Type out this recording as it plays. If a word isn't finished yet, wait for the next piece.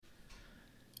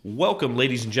Welcome,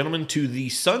 ladies and gentlemen, to the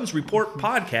Suns Report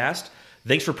podcast.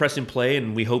 Thanks for pressing play,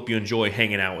 and we hope you enjoy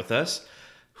hanging out with us.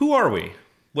 Who are we?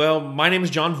 Well, my name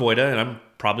is John Voida, and I'm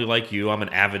probably like you. I'm an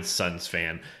avid Suns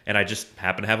fan, and I just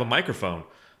happen to have a microphone.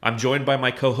 I'm joined by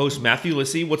my co-host, Matthew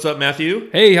Lissy. What's up,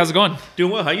 Matthew? Hey, how's it going?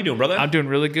 Doing well. How you doing, brother? I'm doing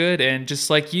really good, and just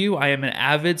like you, I am an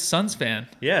avid Suns fan.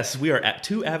 Yes, we are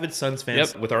two avid Suns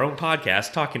fans with our own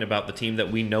podcast talking about the team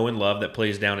that we know and love that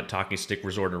plays down at Talking Stick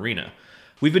Resort Arena.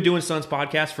 We've been doing Suns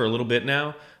podcast for a little bit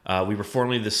now. We were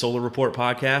formerly the Solar Report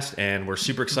podcast, and we're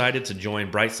super excited to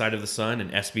join Bright Side of the Sun and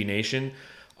SB Nation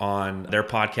on their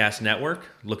podcast network.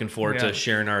 Looking forward to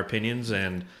sharing our opinions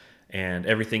and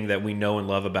everything that we know and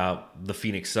love about the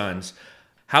Phoenix Suns.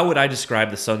 How would I describe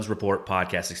the Suns Report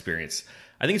podcast experience?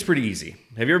 I think it's pretty easy.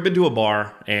 Have you ever been to a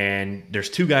bar and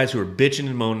there's two guys who are bitching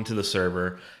and moaning to the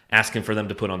server asking for them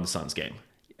to put on the Suns game?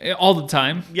 All the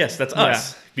time. Yes, that's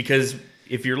us. Because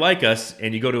if you're like us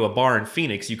and you go to a bar in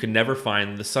Phoenix, you can never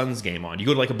find the Suns game on. You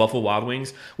go to like a Buffalo Wild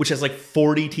Wings, which has like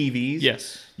 40 TVs.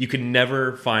 Yes. You can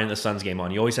never find the Suns game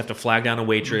on. You always have to flag down a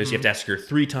waitress. You have to ask her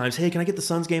 3 times, hey, can I get the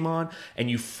Suns game on? And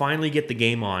you finally get the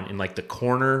game on in like the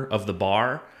corner of the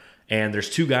bar. And there's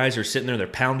two guys who are sitting there. They're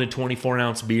pounding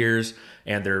 24-ounce beers.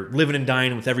 And they're living and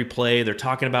dying with every play. They're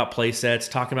talking about play sets,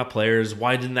 talking about players.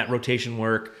 Why didn't that rotation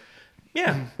work?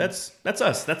 Yeah, that's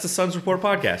us. That's the Suns Report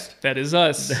podcast. That is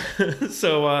us.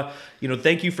 So,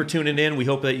 thank you for tuning in. We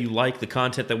hope that you like the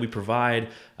content that we provide.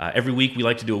 Every week, we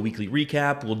like to do a weekly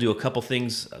recap. We'll do a couple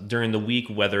things during the week,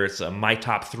 whether it's a My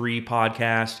Top 3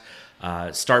 podcast,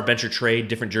 Start, Bench, or Trade,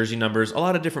 different jersey numbers, a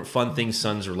lot of different fun things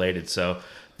Suns related. So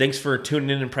thanks for tuning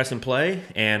in and pressing play.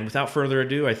 And without further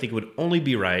ado, I think it would only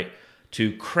be right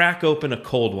to crack open a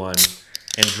cold one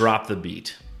and drop the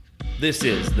beat. This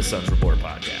is the Suns Report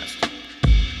podcast.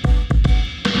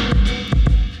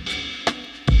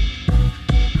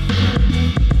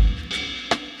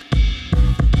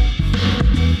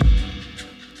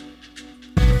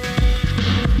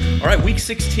 All right, Week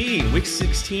 16. Week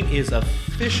 16 is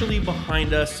officially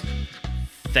behind us,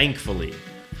 thankfully.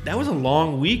 That was a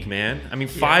long week, man. I mean,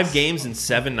 5 games in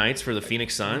 7 nights for the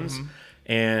Phoenix Suns.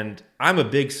 And I'm a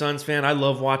big Suns fan. I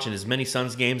love watching as many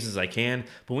Suns games as I can.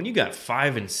 But when you got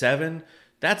 5 and 7,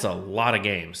 that's a lot of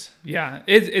games. Yeah,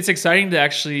 it's exciting to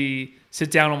actually sit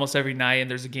down almost every night and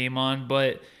there's a game on.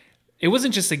 But it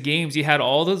wasn't just the games. You had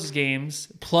all those games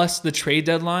plus the trade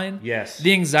deadline. Yes.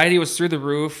 The anxiety was through the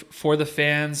roof for the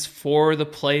fans, for the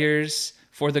players,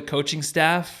 for the coaching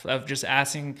staff of just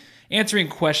answering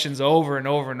questions over and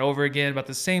over and over again about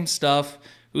the same stuff.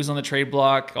 Who's on the trade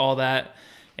block, all that.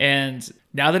 And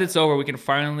now that it's over, we can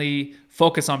finally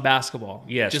focus on basketball.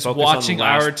 Yes. Just watching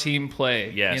our team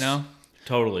play. Yes. You know?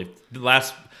 Totally. The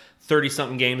last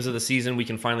 30-something games of the season, we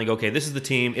can finally go, okay, this is the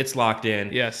team. It's locked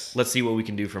in. Yes. Let's see what we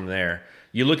can do from there.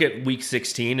 You look at Week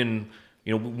 16 and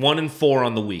 1-4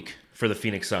 on the week for the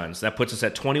Phoenix Suns. That puts us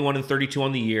at 21-32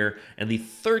 on the year and the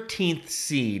 13th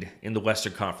seed in the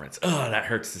Western Conference. Oh, that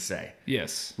hurts to say.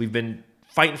 Yes. We've been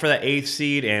fighting for that 8th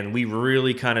seed, and we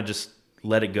really kind of just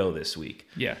let it go this week.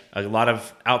 Yeah. A lot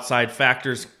of outside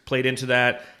factors played into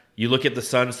that. You look at the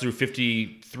Suns through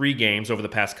 53 games over the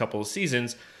past couple of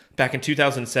seasons. Back in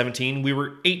 2017, we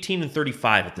were 18-35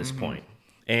 at this point.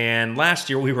 And last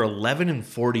year, we were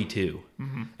 11-42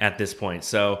 at this point.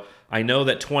 So I know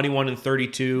that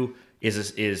 21-32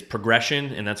 is progression,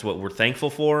 and that's what we're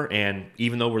thankful for. And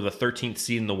even though we're the 13th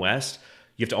seed in the West,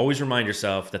 you have to always remind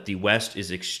yourself that the West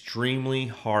is extremely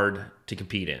hard to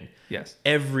compete in. Yes.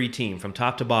 Every team from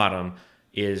top to bottom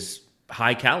is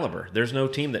high caliber. There's no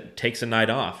team that takes a night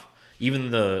off. Even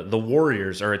the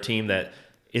Warriors are a team that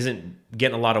isn't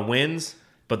getting a lot of wins,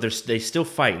 but they still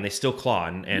fight and they still claw,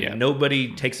 and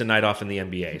nobody takes a night off in the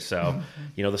NBA. So,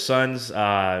 the Suns,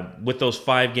 with those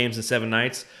 5 games and 7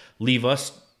 nights, leave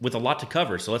us with a lot to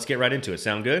cover. So let's get right into it.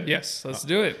 Sound good? Yes, let's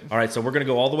do it. All right, so we're going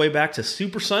to go all the way back to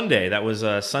Super Sunday. That was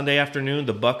Sunday afternoon.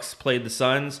 The Bucks played the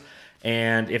Suns,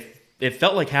 and it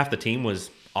felt like half the team was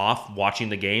off watching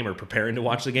the game or preparing to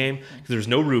watch the game because there's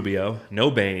no Rubio, no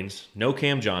Baines, no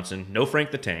Cam Johnson, no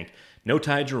Frank the Tank, no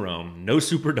Ty Jerome, no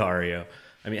Super Dario.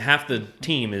 I mean, half the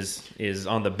team is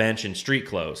on the bench in street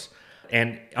clothes.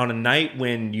 And on a night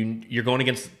when you're going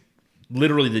against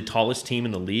literally the tallest team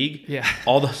in the league,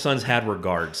 all the Suns had were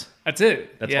guards. That's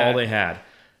it. That's all they had.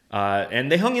 And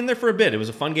they hung in there for a bit. It was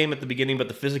a fun game at the beginning, but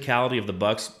the physicality of the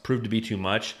Bucks proved to be too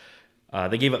much.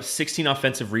 They gave up 16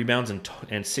 offensive rebounds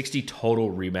and 60 total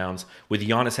rebounds, with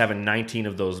Giannis having 19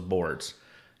 of those boards.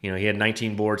 He had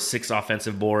 19 boards, 6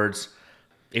 offensive boards.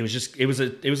 It was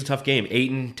a tough game.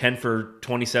 Ayton, 10 for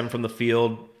 27 from the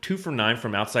field, 2 for 9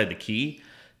 from outside the key.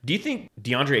 Do you think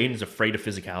DeAndre Ayton's afraid of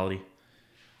physicality?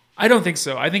 I don't think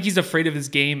so. I think he's afraid of his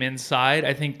game inside.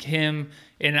 I think him,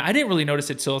 and I didn't really notice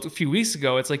it till a few weeks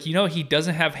ago. It's like, he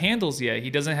doesn't have handles yet. He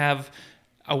doesn't have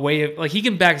a way of, like, he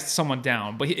can back someone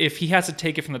down, but if he has to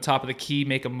take it from the top of the key,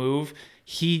 make a move,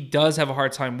 he does have a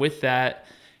hard time with that.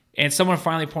 And someone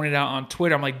finally pointed out on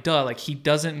Twitter, I'm like, duh, like, he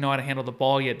doesn't know how to handle the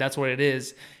ball yet. That's what it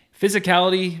is.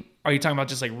 Physicality, are you talking about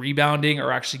just like rebounding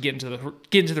or actually getting to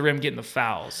the rim, getting the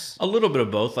fouls? A little bit of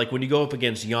both. Like when you go up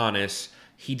against Giannis,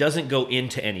 he doesn't go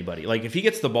into anybody. Like if he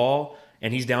gets the ball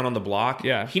and he's down on the block,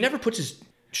 he never puts his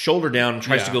shoulder down and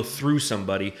tries to go through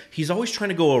somebody. He's always trying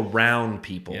to go around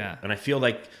people. Yeah. And I feel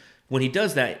like when he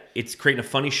does that, it's creating a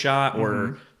funny shot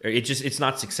or it's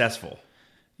not successful.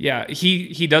 Yeah,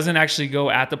 he doesn't actually go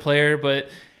at the player, but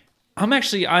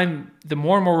the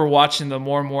more and more we're watching, the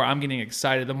more and more I'm getting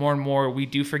excited. The more and more we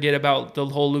do forget about the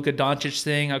whole Luka Doncic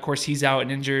thing. Of course, he's out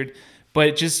and injured,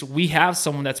 but we have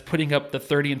someone that's putting up the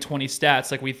 30 and 20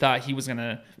 stats like we thought he was going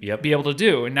to be able to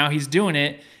do, and now he's doing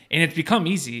it, and it's become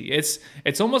easy. It's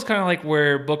almost kind of like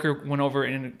where Booker went over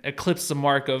and eclipsed the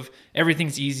mark of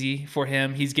everything's easy for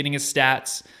him. He's getting his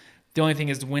stats. The only thing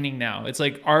is winning now. It's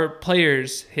like our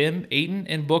players, him, Ayton,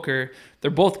 and Booker,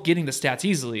 they're both getting the stats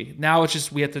easily. Now it's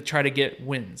just we have to try to get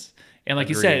wins. And like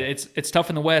you said, it's tough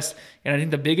in the West. And I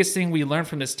think the biggest thing we learned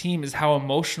from this team is how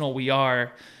emotional we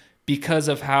are because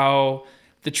of how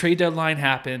the trade deadline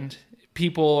happened.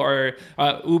 People are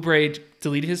Oubre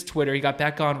deleted his Twitter. He got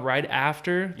back on right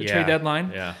after the trade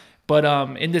deadline. Yeah. But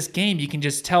in this game, you can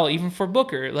just tell, even for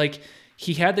Booker, like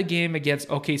he had the game against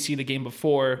OKC the game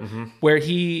before where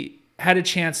he had a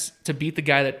chance to beat the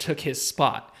guy that took his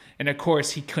spot. And of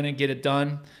course, he couldn't get it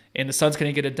done. And the Suns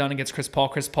couldn't get it done against Chris Paul.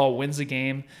 Chris Paul wins the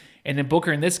game. And then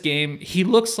Booker in this game, he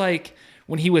looks like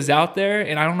when he was out there,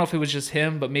 and I don't know if it was just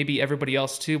him, but maybe everybody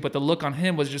else too, but the look on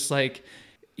him was just like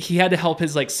he had to help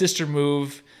his like sister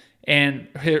move. And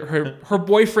her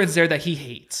boyfriend's there that he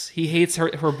hates. He hates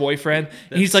her boyfriend.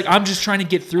 And he's like, I'm just trying to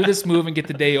get through this move and get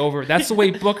the day over. That's the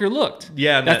way Booker looked.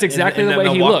 Yeah, that's exactly the way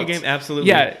he looked. Game, absolutely.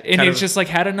 Yeah, and it's just like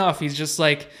had enough. He's just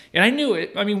like, and I knew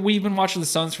it. I mean, we've been watching the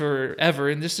Suns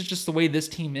forever, and this is just the way this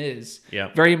team is.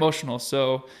 Yeah, very emotional.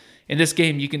 So in this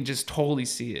game, you can just totally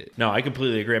see it. No, I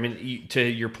completely agree. I mean, to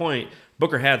your point,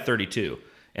 Booker had 32.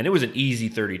 And it was an easy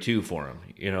 32 for him.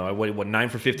 You know, 9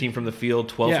 for 15 from the field,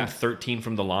 12 from 13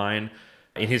 from the line.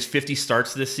 In his 50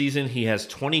 starts this season, he has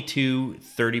 22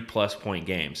 30-plus point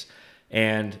games.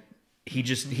 And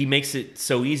he makes it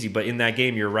so easy. But in that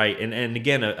game, you're right. And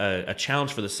again, a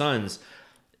challenge for the Suns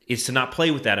is to not play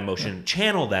with that emotion,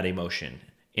 channel that emotion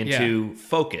into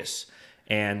focus.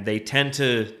 And they tend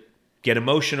to get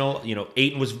emotional. You know,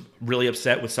 Ayton was really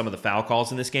upset with some of the foul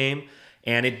calls in this game.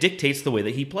 And it dictates the way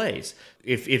that he plays.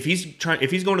 If he's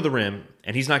going to the rim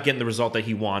and he's not getting the result that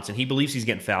he wants, and he believes he's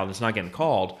getting fouled and it's not getting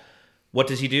called, what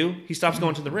does he do? He stops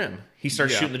going to the rim. He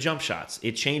starts shooting the jump shots.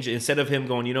 It changes. Instead of him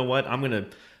going, you know what, I'm going to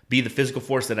be the physical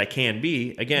force that I can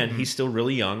be. Again, he's still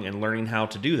really young and learning how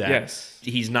to do that. Yes.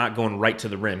 He's not going right to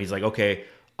the rim. He's like, okay,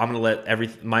 I'm going to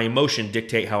let my emotion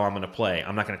dictate how I'm going to play.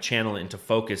 I'm not going to channel it into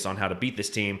focus on how to beat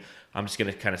this team. I'm just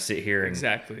going to kind of sit here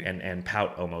and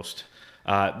pout almost.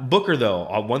 Booker,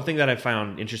 though, one thing that I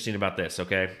found interesting about this,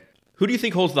 okay? Who do you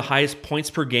think holds the highest points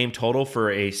per game total for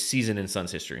a season in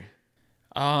Suns history?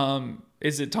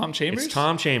 Is it Tom Chambers? It's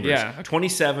Tom Chambers. Yeah.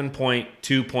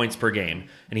 27.2 points per game.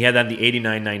 And he had that in the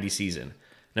 89-90 season. And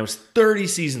that was 30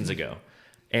 seasons ago.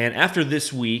 And after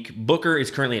this week, Booker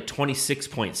is currently at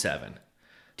 26.7.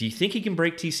 Do you think he can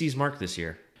break TC's mark this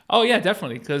year? Oh, yeah,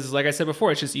 definitely. Because like I said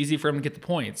before, it's just easy for him to get the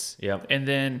points. Yep. And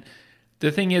then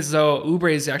the thing is, though,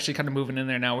 Oubre is actually kind of moving in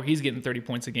there now where he's getting 30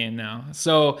 points a game now.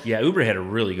 So yeah, Oubre had a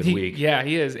really good week. Yeah,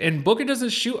 he is. And Booker doesn't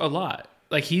shoot a lot.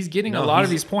 Like, he's getting a lot of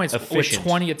these points with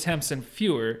 20 attempts and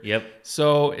fewer. Yep.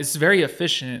 So it's very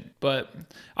efficient. But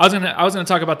I was gonna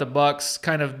talk about the Bucks.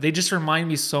 Kind of, they just remind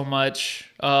me so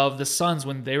much of the Suns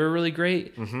when they were really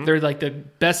great. Mm-hmm. They're like the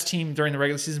best team during the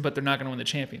regular season, but they're not going to win the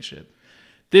championship.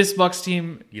 This Bucks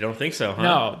team, you don't think so, huh?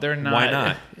 No, they're not. Why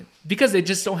not? Because they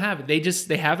just don't have it.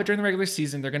 They have it during the regular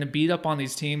season. They're going to beat up on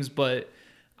these teams, but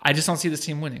I just don't see this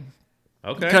team winning.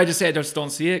 Okay. Could I just say I just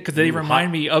don't see it? Because they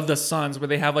remind me of the Suns, where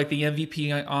they have like the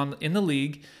MVP in the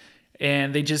league,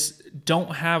 and they just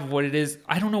don't have what it is.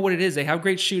 I don't know what it is. They have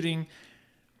great shooting,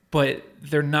 but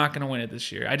they're not going to win it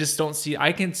this year. I just don't see.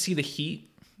 I can see the Heat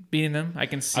beating them. I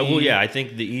can see. I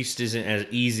think the East isn't as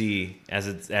easy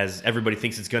as everybody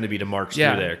thinks it's going to be to march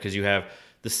through there, because you have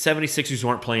the 76ers who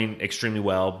aren't playing extremely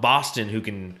well, Boston who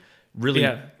can really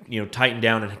tighten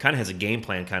down and kind of has a game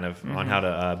plan on how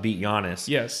to beat Giannis.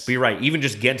 Yes. But you're right, even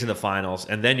just getting to the finals,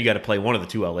 and then you got to play one of the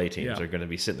two LA teams are going to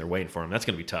be sitting there waiting for him. That's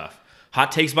going to be tough.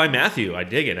 Hot takes by Matthew. I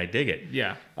dig it.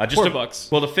 Yeah. Poor Bucks.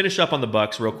 Well, to finish up on the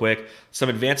Bucks real quick, some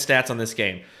advanced stats on this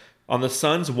game. On the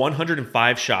Suns,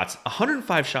 105 shots.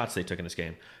 105 shots they took in this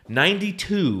game.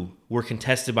 92 were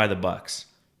contested by the Bucks.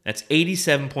 That's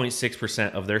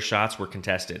 87.6% of their shots were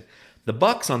contested. The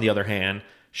Bucks, on the other hand,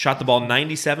 shot the ball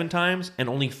 97 times and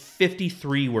only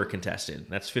 53 were contested.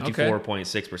 That's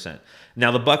 54.6%.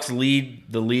 Now the Bucks lead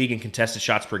the league in contested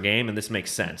shots per game, and this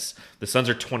makes sense. The Suns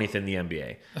are 20th in the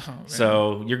NBA.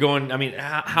 So you're going, I mean,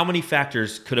 how many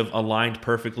factors could have aligned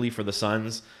perfectly for the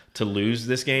Suns to lose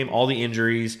this game? All the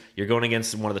injuries. You're going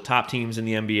against one of the top teams in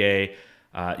the NBA.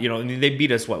 They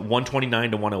beat us,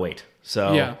 129 to 108.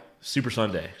 So yeah. Super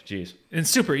Sunday. Jeez. And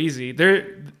super easy.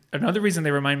 Another reason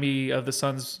they remind me of the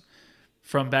Suns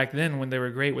from back then when they were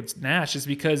great with Nash is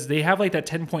because they have like that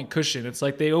 10-point cushion. It's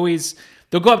like they'll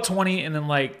go up 20 and then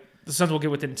like the Suns will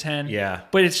get within 10. Yeah.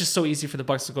 But it's just so easy for the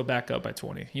Bucks to go back up by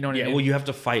 20. You know what I mean? Yeah, well, you have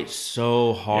to fight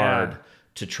so hard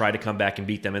to try to come back and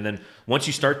beat them. And then once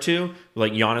you start to,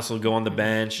 like Giannis will go on the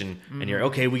bench and you're,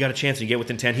 okay, we got a chance. And you get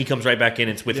within 10. He comes right back in.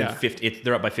 It's within 50.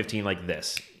 They're up by 15 like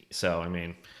this. So, I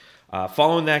mean,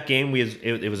 following that game,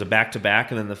 it was a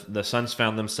back-to-back. And then the Suns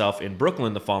found themselves in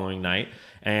Brooklyn the following night.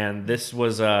 And this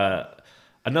was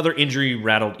another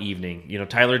injury-rattled evening.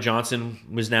 Tyler Johnson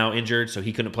was now injured, so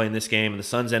he couldn't play in this game. And the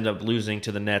Suns ended up losing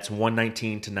to the Nets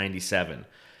 119-97.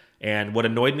 And what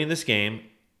annoyed me in this game,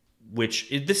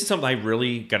 this is something I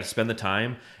really got to spend the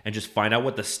time and just find out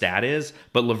what the stat is.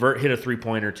 But LeVert hit a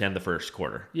three-pointer to end the first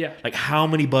quarter. Yeah. Like, how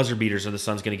many buzzer beaters are the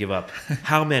Suns going to give up?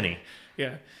 How many?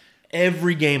 Yeah.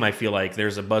 Every game, I feel like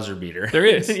there's a buzzer beater. There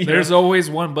is. There's always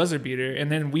one buzzer beater,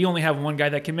 and then we only have one guy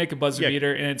that can make a buzzer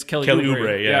beater, and it's Kelly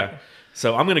Oubre. Yeah.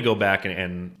 So I'm gonna go back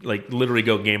and like literally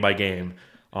go game by game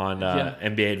on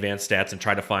NBA advanced stats and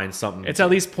try to find something. It's at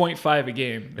least 0.5 a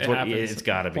game. It's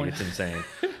got to be. It's insane.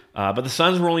 But the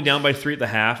Suns were only down by 3 at the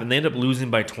half, and they ended up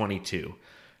losing by 22.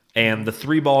 And the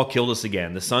 3-ball killed us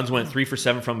again. The Suns went 3 for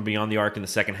 7 from beyond the arc in the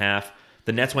second half.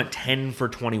 The Nets went 10 for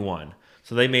 21.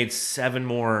 So they made 7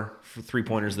 more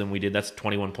 3-pointers than we did. That's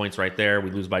 21 points right there. We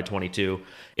lose by 22.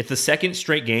 It's the second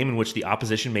straight game in which the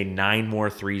opposition made 9 more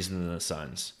threes than the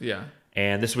Suns. Yeah.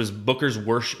 And this was Booker's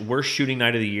worst shooting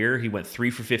night of the year. He went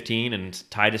 3 for 15 and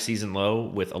tied a season low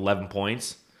with 11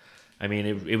 points. I mean,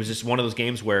 it was just one of those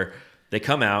games where they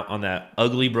come out on that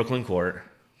ugly Brooklyn court,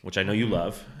 which I know you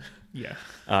love. Yeah.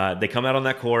 They come out on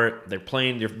that court. They're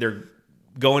playing. They're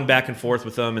going back and forth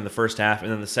with them in the first half,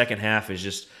 and then the second half is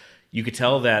just. You could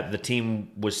tell that the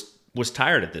team was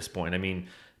tired at this point. I mean,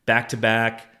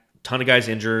 back-to-back, ton of guys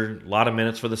injured, a lot of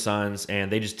minutes for the Suns, and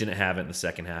they just didn't have it in the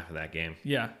second half of that game.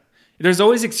 Yeah. There's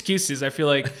always excuses. I feel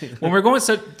like when we're going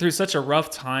through such a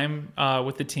rough time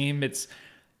with the team,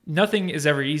 nothing is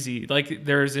ever easy. Like,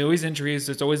 there's always injuries.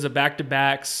 There's always the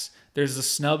back-to-backs. There's the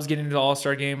snubs getting into the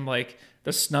All-Star game, like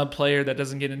the snub player that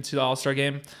doesn't get into the All-Star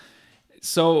game.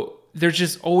 So there's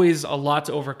just always a lot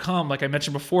to overcome. Like I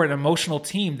mentioned before, an emotional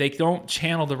team, they don't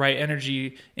channel the right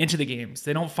energy into the games.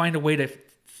 They don't find a way to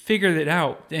figure it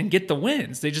out and get the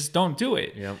wins. They just don't do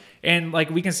it. Yep. And like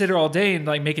we can sit here all day and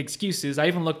like make excuses. I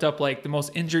even looked up like the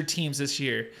most injured teams this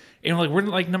year. And like we're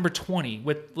like number 20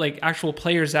 with like actual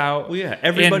players out. Well, yeah,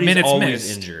 everybody's always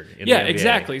missed. injured. Yeah,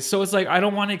 exactly. So it's like I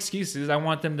don't want excuses. I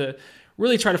want them to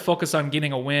really try to focus on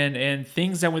getting a win. And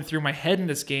things that went through my head in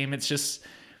this game,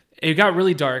 it got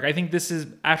really dark. I think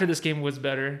after this game was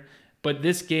better, but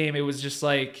this game, it was just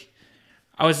like,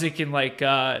 I was thinking like,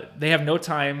 they have no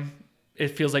time,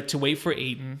 it feels like, to wait for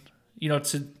Ayton.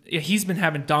 He's been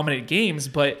having dominant games,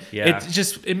 but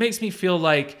it makes me feel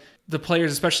like the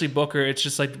players, especially Booker, it's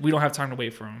just like, we don't have time to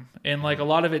wait for him. And like a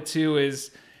lot of it too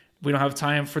is we don't have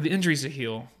time for the injuries to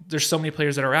heal. There's so many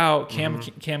players that are out. Cam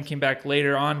came back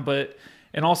later on,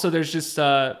 and also there's just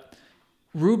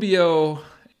Rubio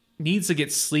needs to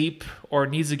get sleep or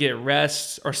needs to get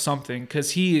rest or something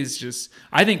because he is just,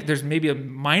 I think there's maybe a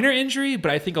minor injury,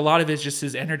 but I think a lot of it's just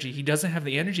his energy. He doesn't have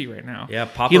the energy right now. Yeah,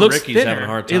 Papa Ricky's having a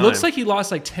hard time. It looks like he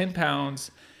lost like 10 pounds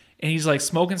and he's like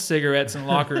smoking cigarettes in the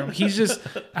locker room. He's just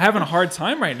having a hard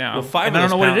time right now. Well, I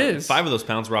don't know what it is. 5 of those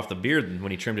pounds were off the beard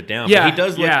when he trimmed it down. Yeah, but he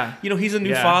does look, he's a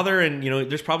new father and,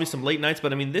 there's probably some late nights,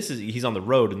 but I mean, he's on the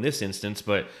road in this instance,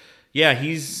 but yeah,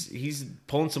 he's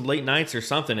pulling some late nights or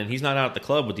something, and he's not out at the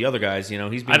club with the other guys. I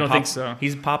don't think so.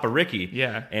 He's Papa Ricky.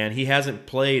 Yeah. And he hasn't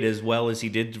played as well as he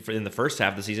did in the first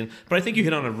half of the season. But I think you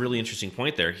hit on a really interesting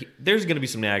point there. There's going to be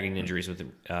some nagging injuries with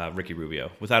Ricky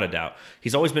Rubio, without a doubt.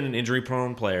 He's always been an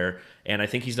injury-prone player, and I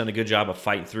think he's done a good job of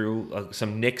fighting through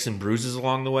some nicks and bruises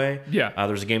along the way. Yeah.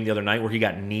 There was a game the other night where he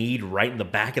got kneed right in the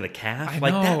back of the calf. I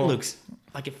like, know. that looks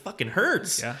like it fucking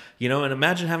hurts. Yeah. You know, and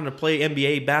imagine having to play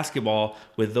NBA basketball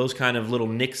with those kind of little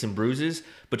nicks and bruises.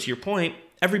 But to your point,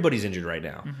 everybody's injured right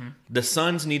now. The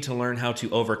Suns need to learn how to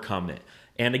overcome it.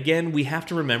 And again, we have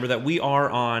to remember that we are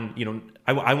on, you know,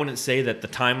 I wouldn't say that the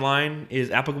timeline is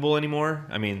applicable anymore.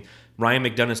 I mean, Ryan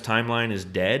McDonough's timeline is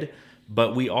dead,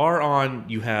 but we are on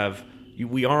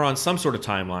some sort of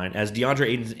timeline as DeAndre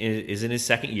Ayton is in his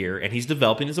second year and he's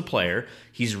developing as a player.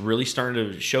 He's really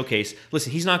starting to showcase.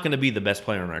 Listen, he's not going to be the best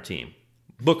player on our team.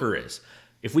 Booker is.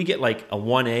 If we get like a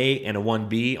 1A and a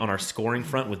 1B on our scoring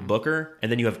front with Booker,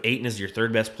 and then you have Ayton as your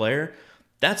third best player,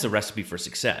 that's a recipe for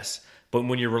success. But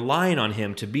when you're relying on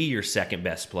him to be your second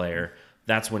best player,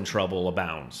 that's when trouble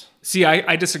abounds. See,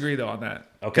 I disagree, though, on that.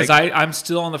 Okay. Because I'm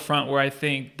still on the front where I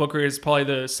think Booker is probably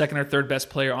the second or third best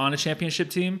player on a championship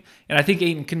team. And I think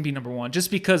Ayton can be number one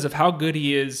just because of how good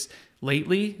he is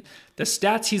lately. The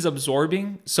stats he's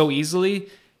absorbing so easily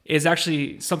is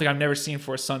actually something I've never seen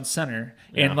for a Suns center.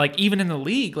 Yeah. And, like, even in the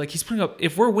league, like, he's putting up...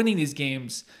 If we're winning these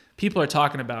games... People are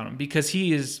talking about him because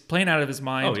he is playing out of his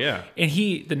mind. Oh, yeah. And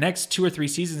the next 2 or 3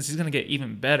 seasons, he's going to get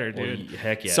even better, dude. Well,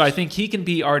 heck yes. So I think he can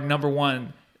be our number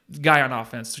one guy on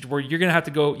offense, where you're going to have to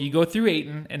go through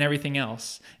Ayton and everything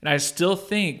else. And I still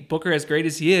think Booker, as great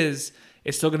as he is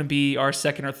still going to be our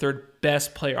second or third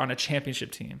best player on a championship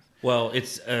team. Well,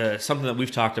 it's something that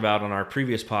we've talked about on our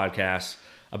previous podcast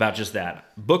about just that.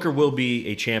 Booker will be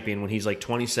a champion when he's like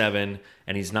 27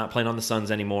 and he's not playing on the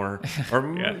Suns anymore. Or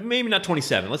maybe not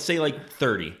 27. Let's say like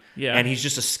 30. Yeah. And he's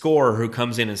just a scorer who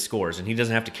comes in and scores, and he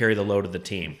doesn't have to carry the load of the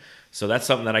team. So that's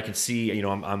something that I can see. You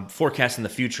know, I'm forecasting the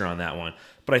future on that one.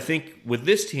 But I think with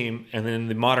this team and then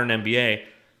the modern NBA,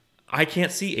 I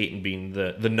can't see Ayton being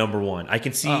the number one. I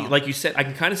can see, like you said, I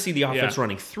can kind of see the offense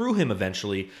running through him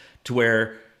eventually to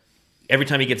where every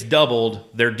time he gets doubled,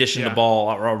 they're dishing the ball.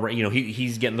 Or, you know,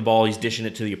 he's getting the ball, he's dishing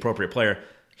it to the appropriate player.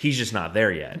 He's just not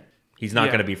there yet. He's not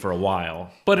going to be for a while.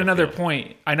 But another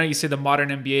point, I know you say the modern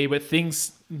NBA, but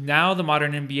the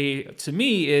modern NBA to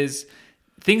me is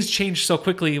things change so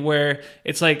quickly where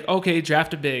it's like, okay,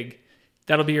 draft a big.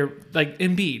 That'll be your, like,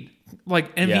 Embiid.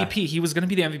 Like, MVP. Yeah. He was going to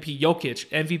be the MVP. Jokic,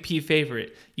 MVP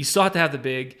favorite. You still have to have the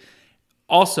big.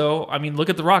 Also, I mean, look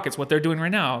at the Rockets, what they're doing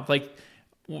right now. Like,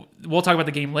 we'll talk about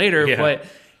the game later, but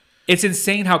it's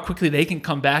insane how quickly they can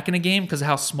come back in a game because of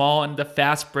how small and the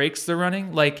fast breaks they're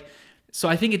running. Like, so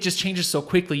I think it just changes so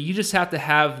quickly. You just have to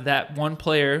have that one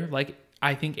player, like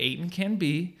I think Ayton can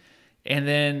be. And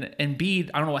then Embiid,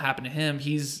 I don't know what happened to him.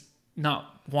 He's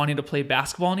not wanting to play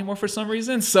basketball anymore for some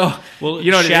reason. So, well,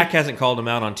 you know, Shaq hasn't called him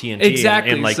out on TNT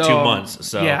in like 2 months.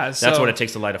 So that's what it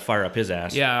takes to light a fire up his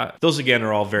ass. Yeah. Those, again,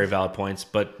 are all very valid points.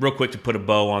 But real quick to put a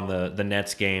bow on the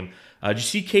Nets game. Did you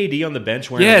see KD on the bench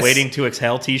wearing a Waiting to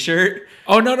Exhale t-shirt?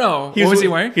 Oh, no. What was he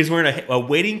wearing? He's wearing a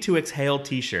Waiting to Exhale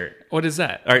t-shirt. What is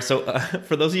that? All right, so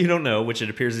for those of you who don't know, which it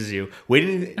appears is you,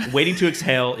 Waiting to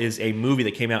Exhale is a movie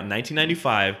that came out in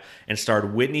 1995 and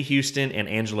starred Whitney Houston and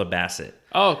Angela Bassett.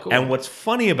 Oh, cool. And what's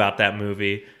funny about that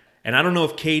movie, and I don't know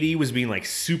if KD was being like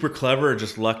super clever or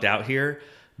just lucked out here,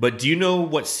 but do you know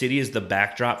what city is the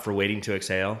backdrop for Waiting to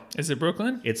Exhale? Is it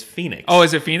Brooklyn? It's Phoenix. Oh,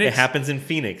 is it Phoenix? It happens in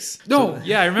Phoenix. No,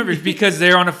 I remember because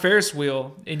they're on a Ferris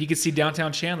wheel and you could see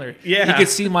downtown Chandler. Yeah. You could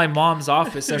see my mom's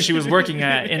office that she was working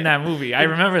at in that movie. I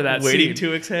remember that Waiting scene.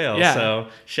 to Exhale. Yeah. So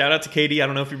shout out to KD. I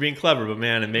don't know if you're being clever, but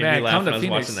man, it made me laugh when I was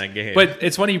watching that game. But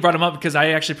it's funny you brought him up because I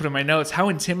actually put in my notes how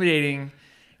intimidating.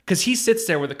 Because he sits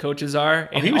there where the coaches are.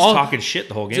 And he was talking shit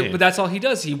the whole game. But that's all he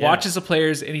does. He watches the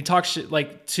players and he talks shit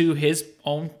like to his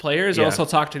own players. Yeah. Also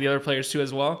talk to the other players too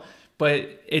as well. But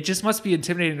it just must be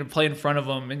intimidating to play in front of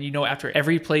him. And, you know, after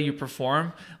every play you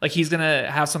perform, like he's going to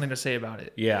have something to say about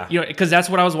it. Yeah. You know, because that's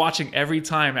what I was watching every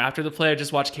time. After the play, I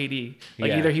just watched KD.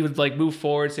 Like either he would like move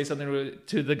forward, say something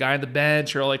to the guy on the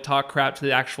bench or like talk crap to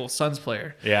the actual Suns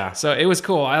player. Yeah. So it was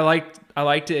cool. I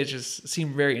liked it. It just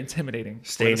seemed very intimidating.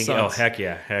 Heck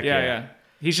yeah.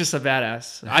 He's just a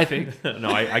badass, I think. No,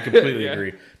 I completely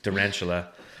agree. Tarantula.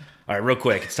 All right, real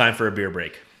quick. It's time for a beer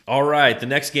break. All right, the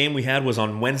next game we had was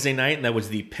on Wednesday night, and that was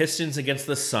the Pistons against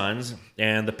the Suns.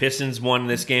 And the Pistons won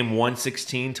this game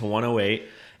 116-108.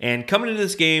 And coming into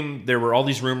this game, there were all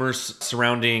these rumors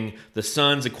surrounding the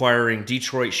Suns acquiring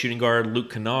Detroit shooting guard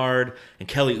Luke Kennard and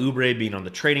Kelly Oubre being on the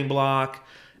trading block.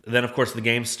 Then, of course, the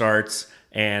game starts,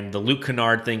 and the Luke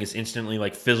Kennard thing is instantly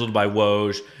like fizzled by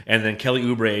Woj. And then Kelly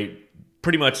Oubre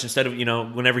pretty much, instead of, you know,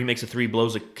 whenever he makes a three,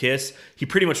 blows a kiss, he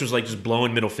pretty much was like just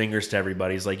blowing middle fingers to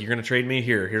everybody. He's like, you're going to trade me?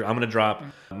 Here, I'm going to drop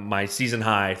my season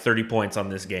high 30 points on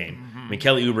this game. I mean,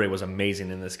 Kelly Oubre was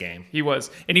amazing in this game. He was.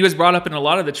 And he was brought up in a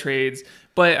lot of the trades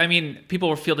But I mean, people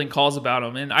were fielding calls about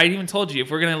him, and I even told you if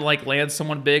we're gonna like land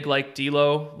someone big like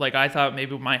D'Lo, like I thought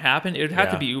maybe it might happen, it would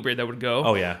have to be Oubre that would go.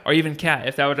 Oh yeah, or even Cat.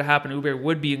 If that were to happen, Oubre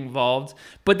would be involved.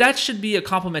 But that should be a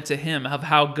compliment to him of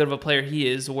how good of a player he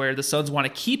is. Where the Suns want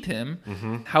to keep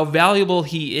him, how valuable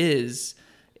he is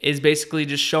basically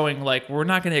just showing like we're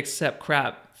not gonna accept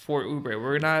crap for Oubre.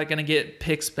 We're not going to get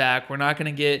picks back. We're not going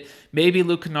to get maybe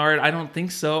Luke Kennard. I don't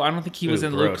think so. I don't think he was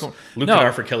in Luke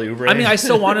Kennard for Kelly Oubre. I mean, I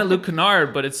still wanted Luke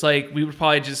Kennard, but it's like we would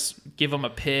probably just give him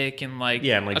a pick and like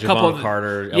and like a couple of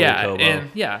Carter,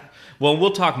 Well,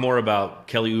 we'll talk more about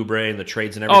Kelly Oubre and the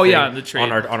trades and everything. Oh yeah, the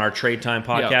trade on our Trade Time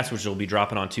podcast, which will be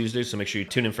dropping on Tuesday. So make sure you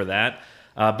tune in for that.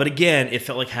 But again, it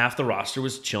felt like half the roster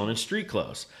was chilling in street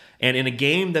clothes. And in a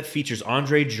game that features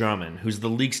Andre Drummond, who's the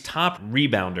league's top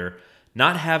rebounder,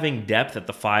 not having depth at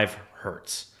the 5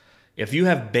 hurts. If you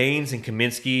have Baines and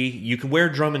Kaminsky, you can wear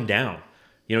Drummond down.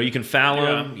 You know, you can foul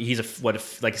him. He's like a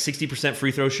 60%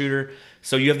 free throw shooter.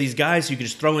 So you have these guys you can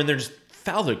just throw in there, just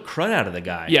foul the crud out of the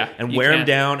guy. And wear him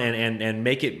down and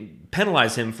make it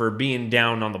penalize him for being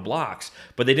down on the blocks.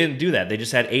 But they didn't do that. They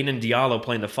just had Aiden and Diallo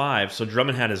playing the 5, so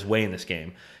Drummond had his way in this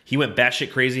game. He went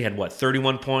batshit crazy, had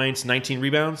 31 points, 19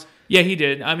 rebounds? Yeah, he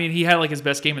did. I mean, he had like his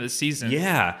best game of the season.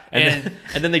 Yeah. And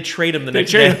then they trade him the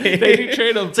next day. They do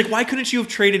trade him. It's like, why couldn't you have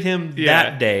traded him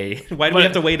that day? Why do we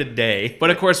have to wait a day?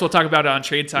 But of course, we'll talk about it on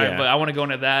Trade Time. But I want to go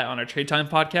into that on our Trade Time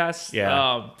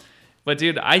podcast. But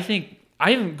dude, I think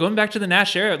going back to the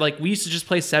Nash era, like we used to just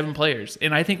play 7 players.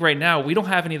 And I think right now we don't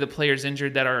have any of the players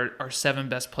injured that are our 7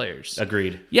 best players.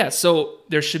 Agreed. Yeah, so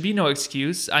there should be no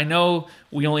excuse. I know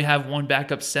we only have 1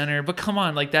 backup center, but come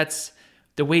on, like that's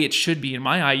the way it should be in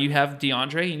my eye. You have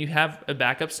DeAndre and you have a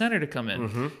backup center to come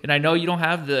in. And I know you don't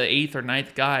have the 8th or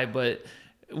 9th guy, but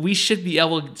we should be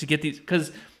able to get these,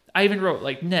 because I even wrote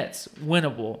like Nets,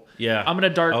 winnable. Yeah. I'm in a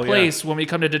dark place when we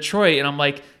come to Detroit, and I'm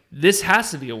like, this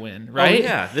has to be a win, right? Oh,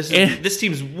 yeah. This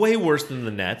team's way worse than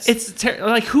the Nets. It's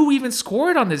like, who even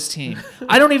scored on this team?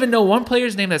 I don't even know one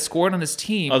player's name that scored on this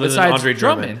team other besides than Andre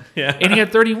Drummond. Yeah. And he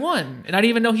had 31, and I didn't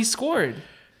even know he scored.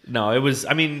 No, it was,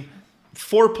 I mean,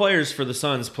 4 players for the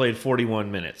Suns played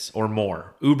 41 minutes or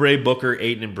more. Oubre, Booker,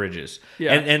 Ayton, and Bridges.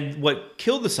 Yeah. And what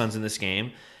killed the Suns in this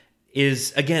game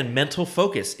is, again, mental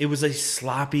focus. It was a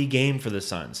sloppy game for the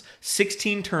Suns.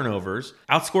 16 turnovers,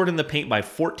 outscored in the paint by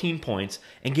 14 points,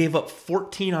 and gave up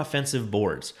 14 offensive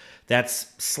boards. That's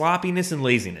sloppiness and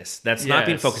laziness. That's not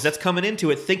being focused. That's coming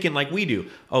into it thinking like we do.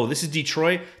 Oh, this is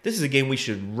Detroit. This is a game we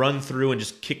should run through and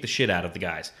just kick the shit out of the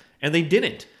guys. And they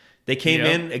didn't. They came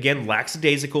in, again,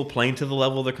 lackadaisical, playing to the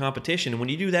level of their competition. And when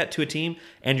you do that to a team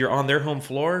and you're on their home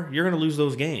floor, you're going to lose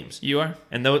those games. You are.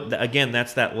 And again,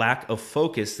 that's that lack of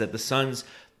focus that the Suns,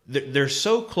 they're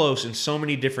so close in so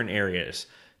many different areas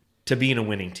to being a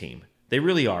winning team. They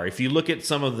really are. If you look at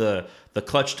some of the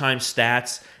clutch time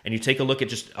stats and you take a look at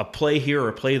just a play here or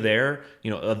a play there,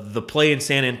 the play in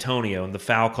San Antonio and the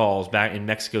foul calls back in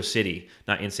Mexico City,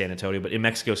 not in San Antonio, but in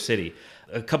Mexico City,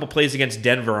 a couple plays against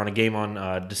Denver on a game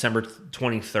on December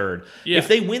 23rd. Yeah. If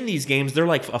they win these games, they're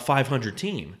like a 500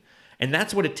 team. And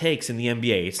that's what it takes in the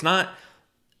NBA. It's not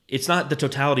the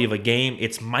totality of a game.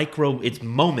 It's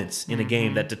moments in a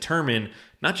game that determine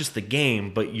not just the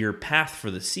game, but your path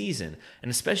for the season. And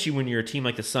especially when you're a team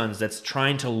like the Suns that's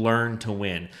trying to learn to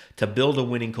win, to build a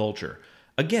winning culture.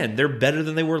 Again, they're better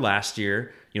than they were last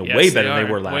year. Way better than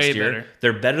they were last year. Better.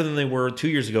 They're better than they were 2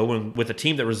 years ago with a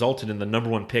team that resulted in the number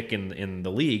 1 pick in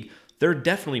the league. They're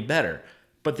definitely better,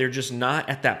 but they're just not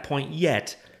at that point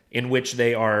yet in which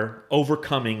they are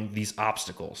overcoming these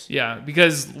obstacles. Yeah,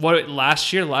 because last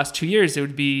 2 years, it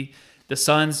would be the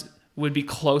Suns would be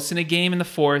close in a game in the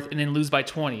 4th and then lose by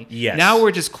 20. Yes. Now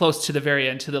we're just close to the very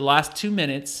end, to the last 2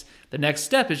 minutes. The next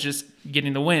step is just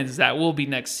getting the wins. That will be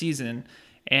next season.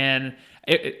 And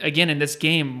again, in this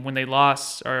game, when they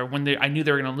lost or I knew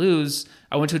they were going to lose,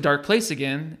 I went to a dark place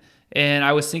again. And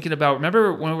I was thinking about,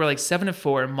 remember when we were like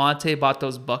 7-4 and Monte bought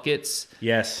those buckets?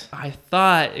 Yes. I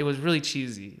thought it was really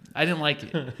cheesy. I didn't like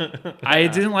it. I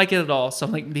didn't like it at all. So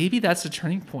I'm like, maybe that's the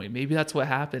turning point. Maybe that's what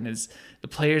happened is the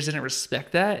players didn't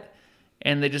respect that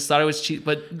and they just thought it was cheap.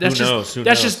 But that's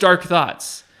just dark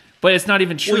thoughts. But it's not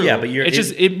even true. Well, yeah, but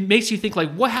it makes you think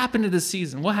like, what happened to this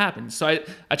season? What happened? So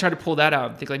I try to pull that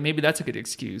out and think like maybe that's a good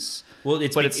excuse. Well,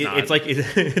 it's not. It's like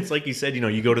you said.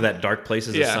 You go to that dark place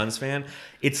as a Suns fan.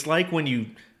 It's like when you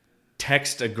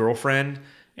text a girlfriend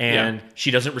and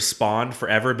she doesn't respond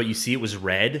forever, but you see it was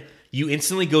red. you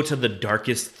instantly go to the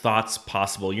darkest thoughts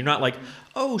possible. You're not like,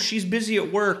 oh, she's busy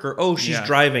at work, or oh, she's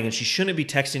driving and she shouldn't be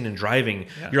texting and driving.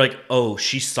 Yeah. You're like, oh,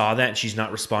 she saw that and she's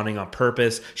not responding on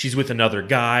purpose. She's with another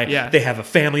guy. Yeah. They have a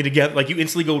family together. Like, you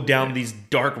instantly go down these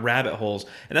dark rabbit holes.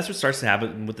 And that's what starts to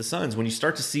happen with the Suns. When you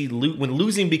start to see when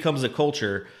losing becomes a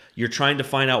culture, you're trying to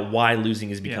find out why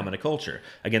losing is becoming a culture.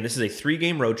 Again, this is a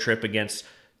 3-game road trip against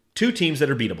 2 teams that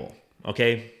are beatable.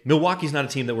 Okay? Milwaukee's not a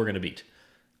team that we're going to beat.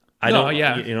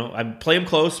 I play them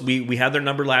close. We had their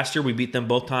number last year. We beat them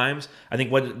both times. I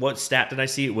think what stat did I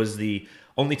see? It was the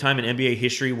only time in NBA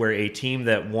history where a team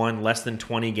that won less than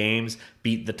 20 games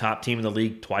beat the top team in the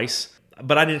league twice.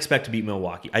 But I didn't expect to beat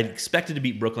Milwaukee. I expected to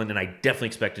beat Brooklyn, and I definitely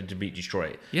expected to beat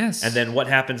Detroit. Yes. And then what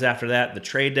happens after that? The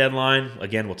trade deadline.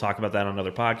 Again, we'll talk about that on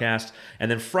another podcast.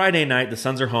 And then Friday night, the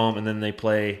Suns are home, and then they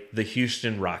play the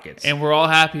Houston Rockets. And we're all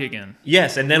happy again.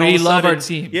 Yes, and then we all of a love sudden, our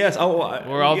team. Yes,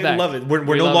 we're all back. Love it. We're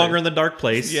no longer in the dark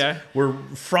place. Yeah. We're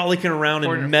frolicking around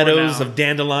in meadows of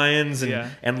dandelions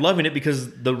and loving it,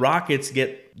 because the Rockets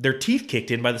get their teeth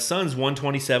kicked in by the Suns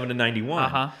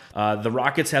 127-91. The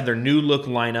Rockets have their new look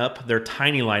lineup, their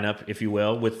tiny lineup, if you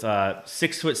will, with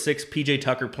 6'6" PJ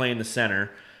Tucker playing the center.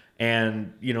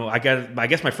 And, I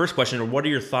guess my first question is, what are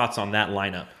your thoughts on that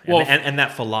lineup and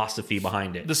that philosophy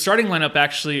behind it? The starting lineup,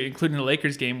 actually, including the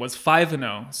Lakers game, was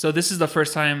 5-0. So this is the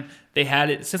first time they had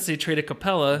it since they traded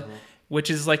Capella. Which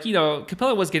is like,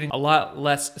 Capella was getting a lot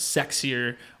less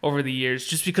sexier over the years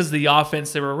just because of the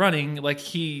offense they were running. Like,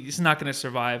 he's not going to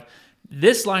survive.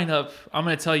 This lineup, I'm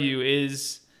going to tell you,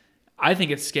 I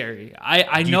think it's scary.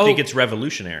 I know. Do you think it's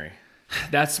revolutionary?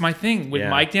 That's my thing with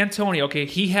Mike D'Antoni. Okay,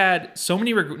 he had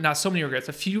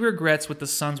a few regrets with the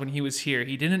Suns when he was here.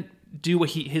 He didn't do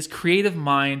his creative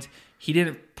mind. He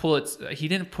didn't put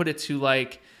it to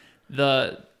like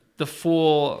the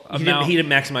full amount. He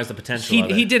didn't maximize the potential of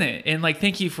it. He didn't. And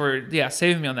thank you for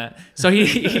saving me on that. So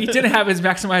he didn't have his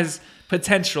maximized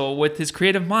potential with his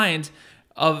creative mind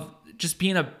of just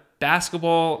being a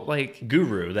basketball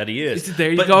guru that he is.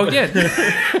 There you go again.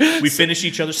 We finish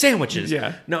each other's sandwiches.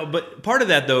 Yeah. No, but part of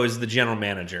that though is the general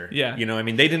manager. Yeah.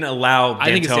 They didn't allow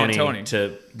D'Antoni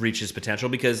to reach his potential,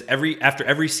 because after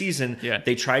every season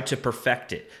they tried to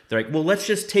perfect it. They're like, well, let's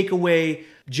just take away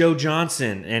Joe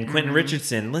Johnson and Quentin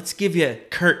Richardson. Let's give you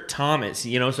Kurt Thomas.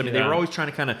 They were always trying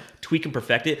to kind of tweak and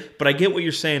perfect it. But I get what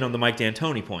you're saying on the Mike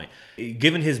D'Antoni point.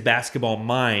 Given his basketball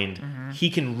mind, he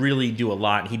can really do a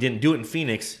lot. He didn't do it in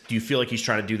Phoenix. Do you feel like he's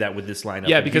trying to do that with this lineup?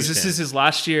 Yeah, because this is his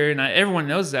last year, and everyone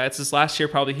knows that. It's his last year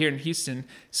probably here in Houston.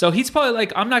 So he's probably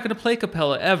like, I'm not going to play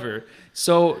Capella ever.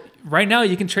 So right now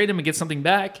you can trade him and get something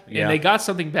back. And they got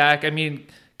something back. I mean,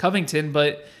 Covington,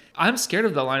 but I'm scared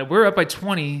of the lineup. We're up by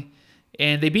 20.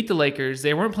 And they beat the Lakers.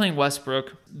 They weren't playing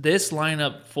Westbrook. This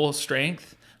lineup, full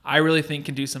strength, I really think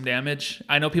can do some damage.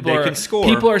 I know people can score.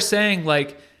 People are saying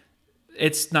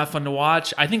it's not fun to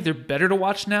watch. I think they're better to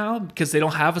watch now because they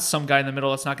don't have some guy in the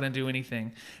middle that's not going to do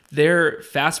anything. Their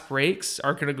fast breaks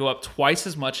are going to go up twice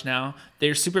as much now.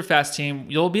 They're a super fast team.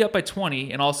 You'll be up by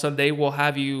 20, and all of a sudden they will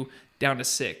have you down to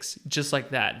 6, just like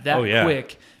that.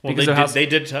 Quick. Well, they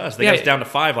did to us. They got us down to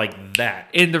 5 like that.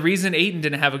 And the reason Ayton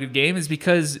didn't have a good game is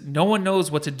because no one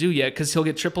knows what to do yet, because he'll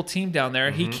get triple teamed down there.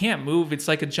 He can't move. It's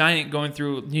like a giant going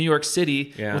through New York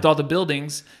City with all the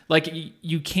buildings.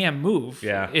 You can't move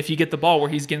if you get the ball where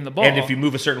he's getting the ball. And if you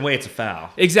move a certain way, it's a foul.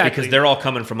 Exactly. Because they're all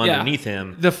coming from underneath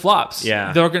him. The flops.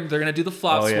 Yeah. They're gonna do the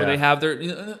flops where they have their...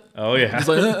 Just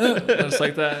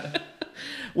like that.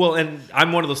 Well, and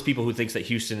I'm one of those people who thinks that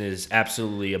Houston is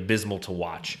absolutely abysmal to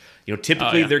watch.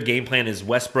 Typically their game plan is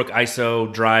Westbrook,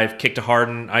 ISO, drive, kick to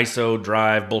Harden, ISO,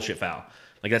 drive, bullshit foul.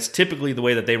 That's typically the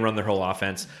way that they run their whole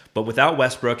offense. But without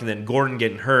Westbrook and then Gordon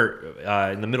getting hurt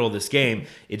in the middle of this game,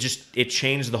 it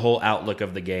changed the whole outlook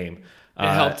of the game. It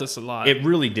helped us a lot. It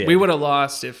really did. We would have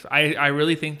lost if I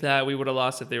really think that we would have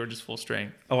lost if they were just full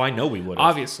strength. Oh, I know we would have.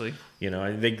 Obviously. They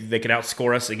could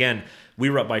outscore us again. We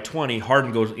were up by 20.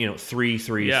 Harden goes, 3,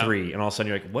 and all of a sudden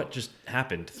you're like, what just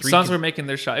happened? Suns were making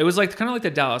their shot. It was kind of like the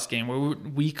Dallas game where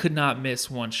we could not miss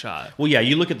one shot. Well, yeah,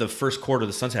 you look at the first quarter,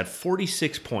 the Suns had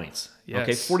 46 points. Yes.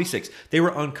 Okay, 46. They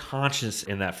were unconscious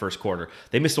in that first quarter.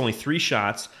 They missed only 3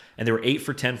 shots, and they were 8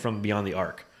 for 10 from beyond the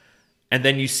arc. And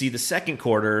then you see the second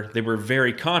quarter, they were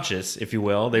very conscious, if you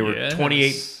will. They were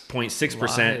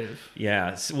 28.6%.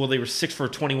 Yeah. Well, they were 6 for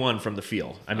 21 from the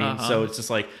field. I mean, so it's just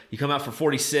like you come out for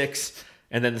 46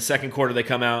 And then the second quarter, they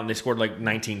come out and they scored like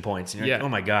 19 points. And you're like, Yeah. oh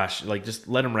my gosh, like just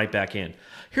let them right back in.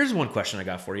 Here's one question I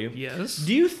got for you. Yes.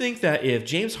 Do you think that if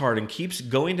James Harden keeps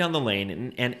going down the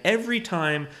lane and every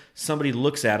time somebody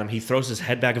looks at him, he throws his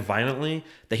head back violently,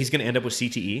 that he's going to end up with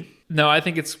CTE? No, I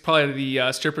think it's probably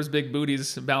the stripper's big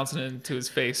booties bouncing into his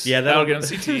face. Yeah, that'll get him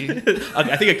CTE.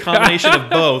 I think a combination of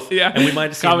both. Yeah. And we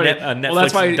might see a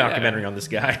Netflix Well, documentary on this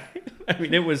guy. I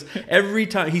mean, it was every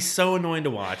time. He's so annoying to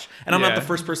watch. And I'm not Yeah. the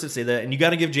first person to say that. And you got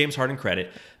to give James Harden credit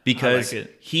because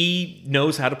he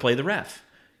knows how to play the ref.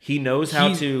 He knows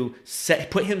how to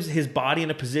put his body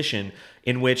in a position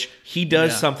in which he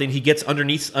does something. He gets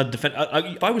underneath a defense.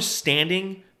 If I was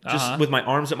standing just with my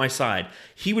arms at my side,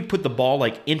 he would put the ball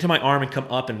like into my arm and come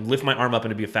up and lift my arm up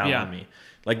and it'd be a foul on me.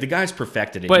 Like the guy's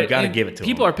perfected it. But you got to give it to him.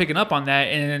 People are picking up on that,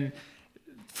 and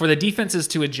for the defenses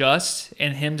to adjust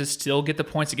and him to still get the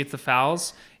points to get the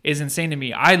fouls is insane to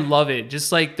me. I love it.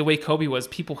 Just like the way Kobe was.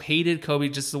 People hated Kobe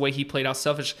just the way he played out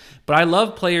selfish. But I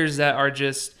love players that are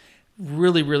just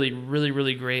really, really, really,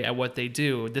 really great at what they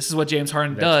do. This is what James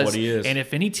Harden does. What he is. And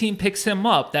if any team picks him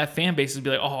up, that fan base will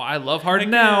be like, "Oh, I love Harden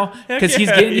now because he's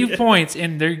getting you points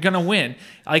and they're gonna win."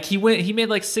 Like he made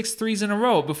like 6 threes in a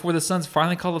row before the Suns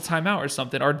finally called a timeout or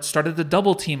something, or started to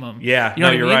double team him. Yeah, you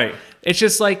know you're what I mean? right. It's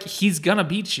just like he's gonna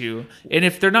beat you, and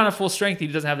if they're not at full strength, he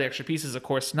doesn't have the extra pieces. Of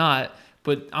course not.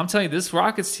 But I'm telling you, this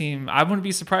Rockets team, I wouldn't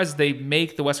be surprised if they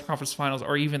make the Western Conference Finals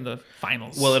or even the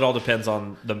Finals. Well, it all depends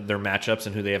on their matchups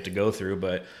and who they have to go through.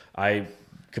 But I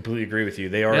completely agree with you.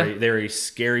 They're a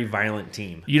scary, violent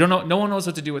team. You don't know. No one knows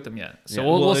what to do with them yet. So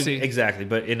we'll see. Exactly.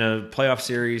 But in a playoff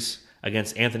series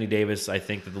against Anthony Davis, I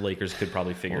think that the Lakers could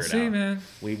probably figure it out. Man.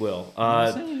 We will.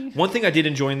 One thing I did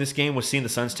enjoy in this game was seeing the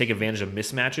Suns take advantage of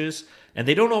mismatches, and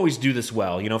they don't always do this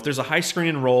well. You know, if there's a high screen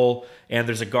and roll and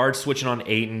there's a guard switching on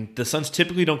Ayton, the Suns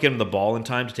typically don't get him the ball in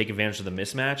time to take advantage of the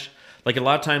mismatch. Like a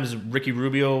lot of times, Ricky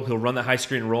Rubio, he'll run that high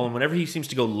screen and roll, and whenever he seems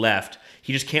to go left,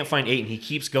 he just can't find Ayton. He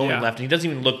keeps going left, and he doesn't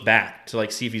even look back to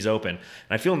like see if he's open. And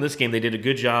I feel in this game they did a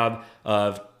good job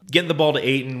of getting the ball to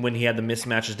Ayton when he had the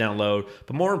mismatches down low.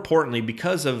 But more importantly,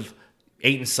 because of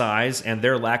Ayton's size and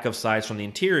their lack of size from the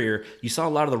interior, you saw a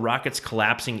lot of the Rockets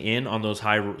collapsing in on those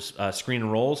high screen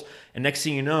and rolls. And next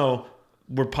thing you know,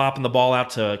 we're popping the ball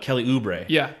out to Kelly Oubre.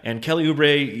 Yeah. And Kelly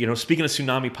Oubre, you know, speaking of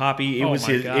Tsunami Poppy, it was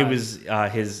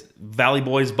his Valley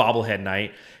Boys bobblehead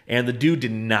night, and the dude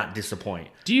did not disappoint.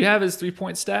 Do you have his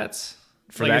 3-point stats?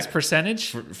 For like that, his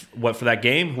percentage? For that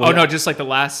game? Well, no, just like the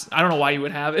last. I don't know why you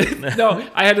would have it. No,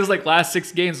 I had his like last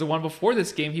 6 games. The one before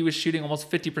this game, he was shooting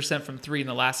almost 50% from 3 in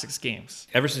the last 6 games.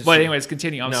 Ever since. But anyways,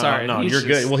 continue. I'm sorry. No, you're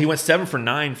good. Well, he went 7 for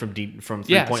 9 from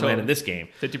 3-point land in this game.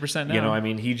 50% now. You know, I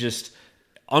mean, he just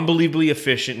unbelievably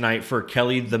efficient night for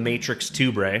Kelly the Matrix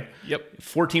Oubre. Yep.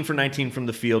 14 for 19 from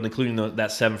the field, including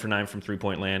that 7 for 9 from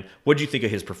 3-point land. What did you think of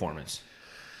his performance?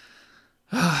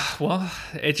 Well,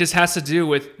 it just has to do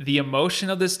with the emotion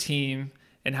of this team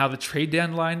and how the trade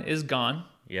deadline is gone.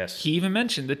 Yes. He even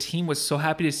mentioned the team was so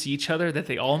happy to see each other that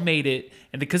they all made it.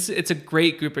 And because it's a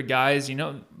great group of guys, you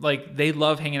know, like they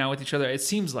love hanging out with each other, it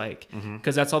seems like,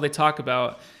 because that's all they talk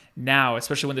about now,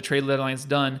 especially when the trade deadline's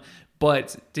done.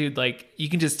 But, dude, like you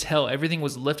can just tell everything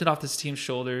was lifted off this team's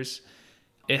shoulders.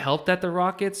 It helped that the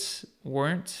Rockets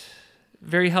weren't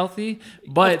very healthy.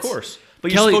 But of course. But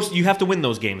Kelly, you have to win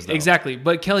those games, though. Exactly.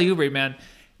 But Kelly Oubre, man,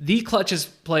 the clutchest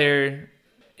player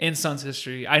in Suns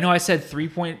history. I know I said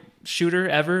 3-point shooter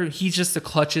ever. He's just the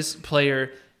clutchest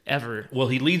player ever. Well,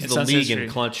 he leads the Suns league history. in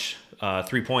clutch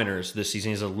 3-pointers this season.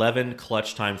 He's 11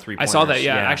 clutch time 3-pointers. I saw that.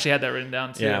 Yeah, I actually had that written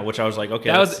down too. Yeah, which I was like, okay,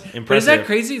 that that's was impressive. But is that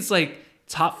crazy? It's like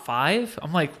top 5.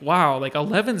 I'm like, wow, like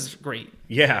 11's great.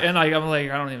 Yeah. And I'm like,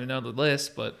 I don't even know the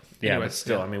list, but yeah, anyways, but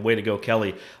still, I mean, way to go,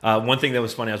 Kelly. One thing that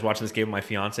was funny, I was watching this game with my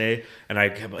fiance, and I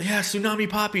kept like, yeah, Tsunami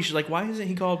Poppy. She's like, why isn't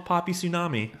he called Poppy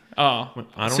Tsunami? Oh,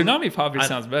 Tsunami Poppy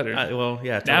sounds better. Well,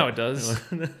 yeah. Now it does.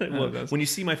 When you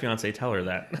see my fiance, tell her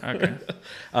that. Okay.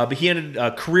 But he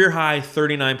ended career high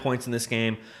 39 points in this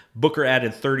game. Booker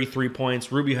added 33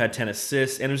 points. Rubio had 10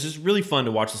 assists, and it was just really fun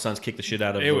to watch the Suns kick the shit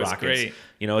out of the Rockets. Great.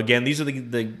 You know, again, these are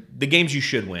the games you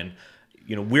should win.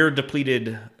 You know, we're a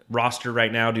depleted roster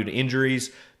right now due to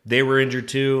injuries. They were injured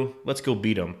too. Let's go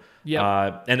beat them.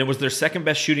 Yeah. And it was their second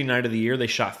best shooting night of the year. They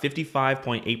shot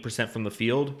 55.8% from the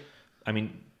field. I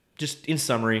mean, just in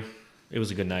summary, it was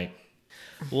a good night.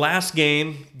 Last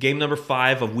game number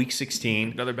 5 of Week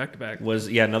 16. Another back-to-back.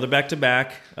 Another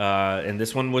back-to-back. And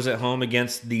this one was at home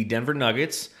against the Denver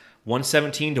Nuggets.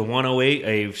 117 to 108,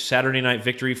 a Saturday night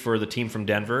victory for the team from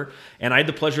Denver. And I had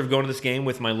the pleasure of going to this game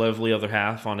with my lovely other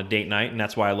half on a date night, and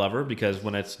that's why I love her, because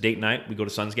when it's date night, we go to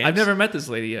Suns games. I've never met this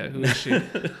lady yet. Who is she?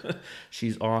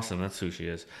 She's awesome. That's who she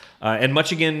is. And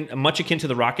much akin to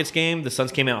the Rockets game, the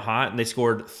Suns came out hot, and they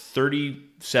scored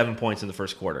 37 points in the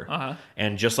first quarter. Uh-huh.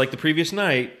 And just like the previous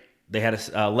night, they had a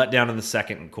letdown in the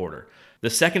second quarter. The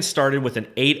second started with an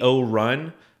 8-0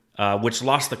 run, which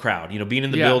lost the crowd. Being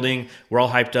in the building, we're all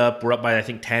hyped up. We're up by, I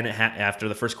think, 10 after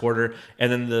the first quarter.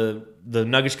 And then the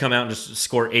Nuggets come out and just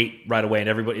score 8 right away. And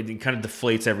it kind of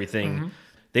deflates everything. Mm-hmm.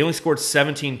 They only scored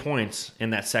 17 points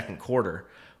in that second quarter.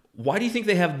 Why do you think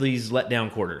they have these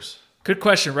letdown quarters? Good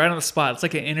question, right on the spot. It's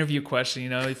like an interview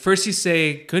question, First you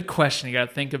say, good question, you got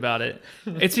to think about it.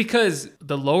 It's because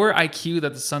the lower IQ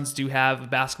that the Suns do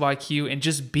have, basketball IQ, and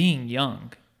just being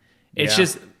young. It's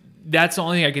just, that's the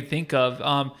only thing I could think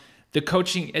of. The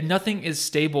coaching, and nothing is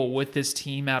stable with this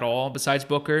team at all besides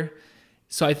Booker.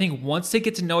 So I think once they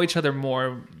get to know each other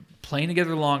more, playing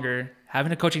together longer,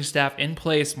 having a coaching staff in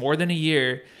place more than a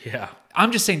year. Yeah.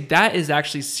 I'm just saying that is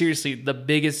actually seriously the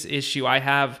biggest issue I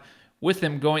have with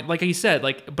them going, like you said,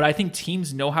 but I think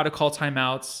teams know how to call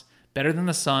timeouts better than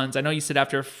the Suns. I know you said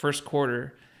after first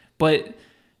quarter, but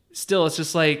still it's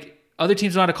just like other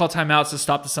teams know how to call timeouts to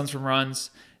stop the Suns from runs.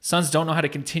 Suns don't know how to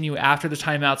continue after the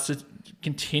timeouts to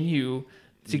continue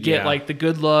to get like the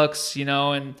good looks,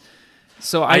 and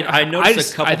so I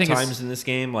noticed a couple times in this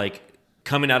game, like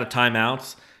coming out of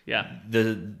timeouts,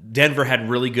 the Denver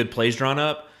had really good plays drawn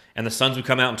up, and the Suns would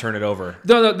come out and turn it over.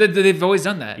 No, they've always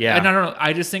done that. Yeah, and I don't know.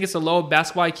 I just think it's a low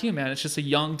basketball IQ, man. It's just a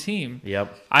young team.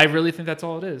 Yep. I really think that's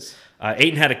all it is.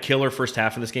 Ayton had a killer first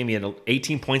half in this game. He had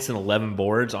 18 points and 11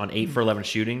 boards on 8 for 11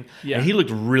 shooting, and he looked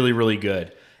really, really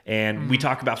good. And we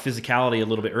talked about physicality a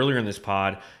little bit earlier in this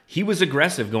pod. He was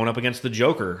aggressive going up against the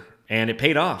Joker, and it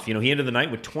paid off. He ended the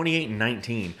night with 28 and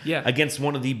 19 against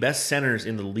one of the best centers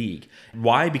in the league.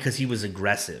 Why? Because he was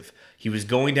aggressive. He was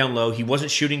going down low. He wasn't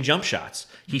shooting jump shots.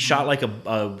 He shot like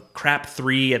a crap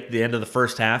 3 at the end of the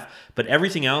first half, but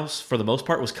everything else, for the most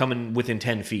part, was coming within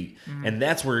 10 feet. And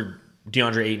that's where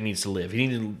DeAndre Ayton needs to live. He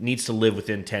needs to live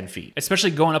within 10 feet. Especially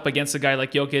going up against a guy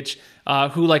like Jokic,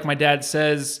 who, like my dad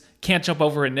says, can't jump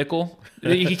over a nickel.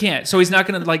 He can't. So he's not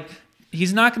going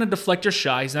to deflect your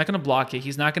shot. He's not going to block it.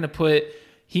 He's not going to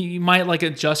he might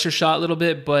adjust your shot a little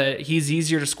bit, but he's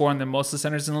easier to score on than most of the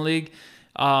centers in the league.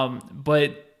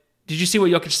 But did you see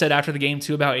what Jokic said after the game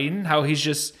too about Ayton? How he's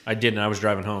just... I didn't. I was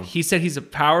driving home. He said he's a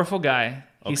powerful guy.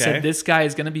 He said this guy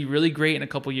is going to be really great in a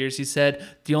couple years. He said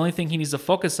the only thing he needs to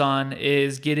focus on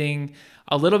is getting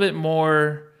a little bit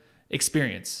more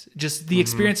experience. Just the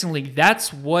experience in the league. That's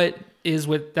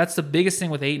the biggest thing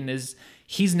with Ayton is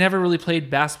he's never really played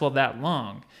basketball that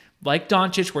long. Like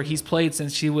Doncic, where he's played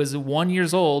since he was 1 year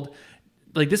old.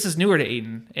 This is newer to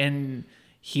Ayton. And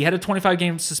he had a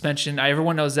 25-game suspension.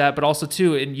 Everyone knows that. But also,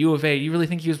 too, in U of A, you really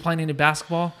think he was playing any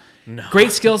basketball? No.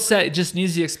 Great skill set, just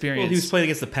needs the experience. Well, he was playing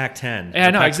against the Pac-10. Yeah,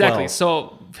 no, exactly.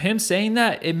 So him saying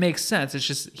that, it makes sense. It's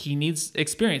just he needs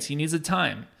experience. He needs the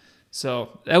time.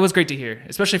 So that was great to hear,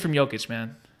 especially from Jokic,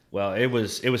 man. Well, it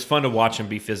was fun to watch him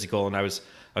be physical, and I was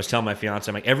telling my fiance,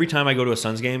 I'm like, every time I go to a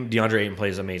Suns game, DeAndre Ayton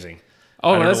plays amazing.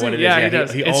 Oh, does he? Yeah, he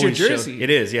does. It's your jersey. It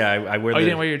is, yeah. I wear. You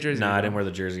didn't wear your jersey? No, I didn't wear the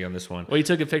jersey on this one. Well, you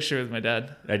took a picture with my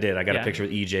dad. I did. I got a picture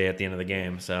with EJ at the end of the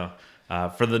game. So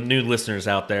for the new listeners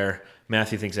out there,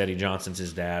 Matthew thinks Eddie Johnson's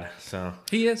his dad. So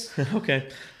he is. Okay.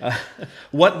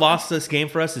 What lost this game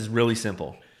for us is really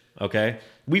simple. Okay.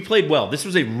 We played well. This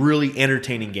was a really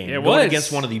entertaining game. It Going was.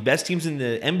 against one of the best teams in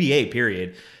the NBA,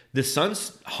 period. The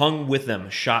Suns hung with them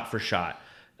shot for shot.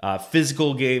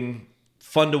 Physical game,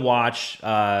 fun to watch.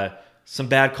 Some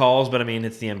bad calls, but I mean,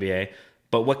 it's the NBA.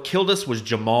 But what killed us was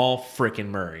Jamal frickin'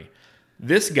 Murray.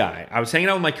 This guy, I was hanging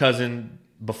out with my cousin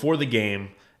before the game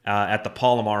at the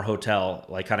Palomar Hotel,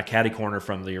 kind of catty corner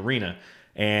from the arena.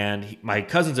 And my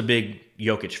cousin's a big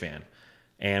Jokic fan.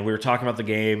 And we were talking about the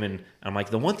game, and I'm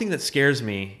like, the one thing that scares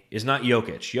me is not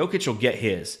Jokic. Jokic will get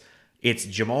his. It's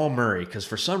Jamal Murray, because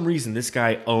for some reason, this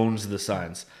guy owns the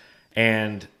Suns.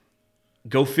 And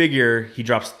go figure, he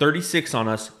drops 36 on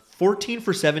us, 14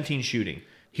 for 17 shooting.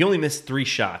 He only missed 3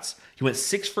 shots. He went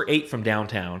 6 for 8 from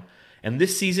downtown. And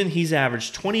this season, he's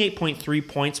averaged 28.3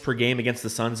 points per game against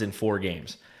the Suns in 4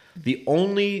 games. The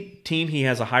only team he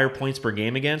has a higher points per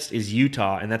game against is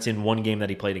Utah, and that's in 1 game that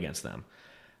he played against them.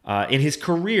 In his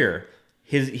career,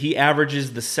 he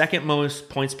averages the second most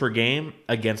points per game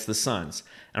against the Suns.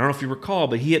 I don't know if you recall,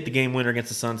 but he hit the game winner against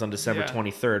the Suns on December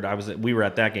 23rd. We were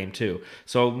at that game too.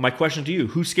 So my question to you,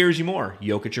 who scares you more,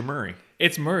 Jokic or Murray?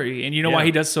 It's Murray. And you know why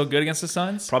he does so good against the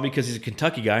Suns? Probably because he's a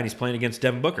Kentucky guy and he's playing against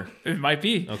Devin Booker. It might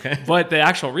be. Okay. But the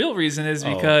actual real reason is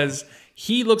because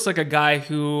he looks like a guy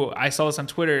who, I saw this on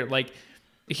Twitter, like,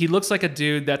 he looks like a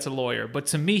dude that's a lawyer. But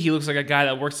to me, he looks like a guy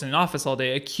that works in an office all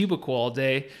day, a cubicle all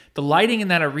day. The lighting in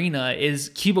that arena is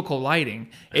cubicle lighting.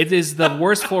 It is the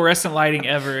worst fluorescent lighting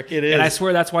ever. It is. And I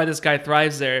swear that's why this guy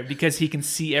thrives there, because he can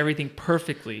see everything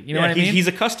perfectly. You know what I mean? He's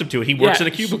accustomed to it. He works in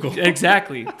a cubicle.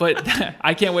 Exactly. But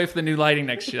I can't wait for the new lighting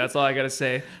next year. That's all I got to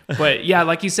say. But yeah,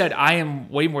 like you said, I am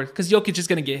way more, because Jokic is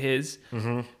going to get his.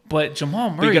 Mm-hmm. But Jamal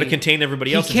Murray, you got to contain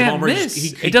everybody else. He can't Jamal Murray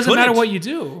miss. It doesn't matter what you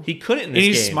do. He couldn't in this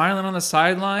and game. He's smiling on the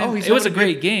sideline. Oh, it was a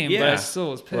great game, but I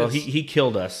still was pissed. Well, he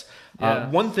killed us. Yeah.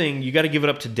 One thing, you got to give it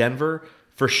up to Denver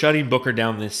for shutting Booker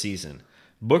down this season.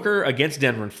 Booker against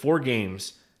Denver in 4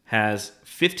 games has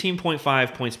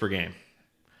 15.5 points per game,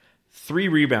 3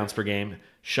 rebounds per game,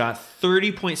 shot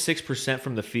 30.6%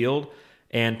 from the field,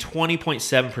 and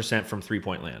 20.7% from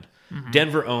three-point land. Mm-hmm.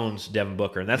 Denver owns Devin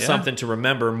Booker, and that's something to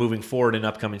remember moving forward in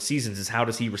upcoming seasons is how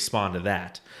does he respond to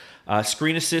that.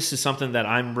 Screen assist is something that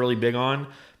I'm really big on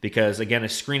because, again, a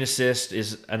screen assist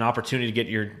is an opportunity to get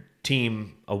your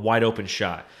team a wide-open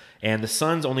shot. And the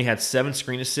Suns only had 7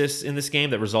 screen assists in this game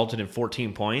that resulted in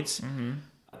 14 points. Mm-hmm.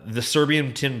 The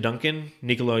Serbian Tim Duncan,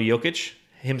 Nikola Jokic,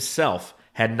 himself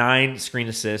had 9 screen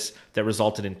assists that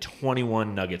resulted in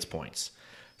 21 Nuggets points.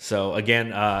 So, again,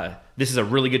 this is a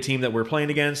really good team that we're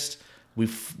playing against.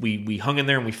 We hung in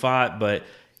there and we fought, but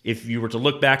if you were to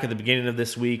look back at the beginning of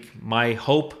this week, my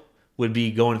hope would be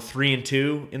going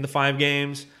 3-2 in the 5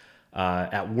 games.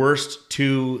 At worst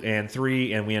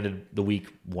 2-3, and we ended the week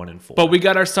 1-4. But we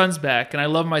got our Suns back, and I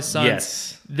love my Suns.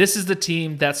 Yes. This is the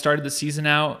team that started the season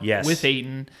out with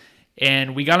Ayton,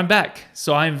 and we got him back.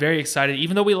 So I'm very excited,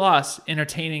 even though we lost.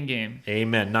 Entertaining game.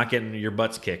 Amen. Not getting your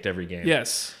butts kicked every game.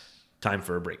 Yes. Time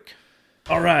for a break.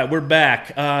 All right, we're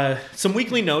back. Some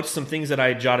weekly notes, some things that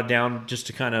I jotted down just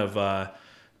to kind of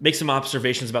make some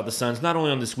observations about the Suns, not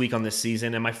only on this week, on this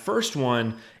season. And my first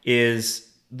one is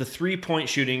the 3-point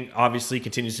shooting obviously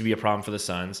continues to be a problem for the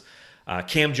Suns.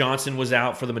 Cam Johnson was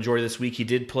out for the majority of this week. He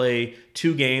did play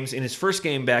 2 games. In his first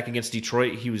game back against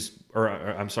Detroit, against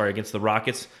the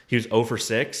Rockets, he was 0 for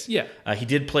 6. Yeah. He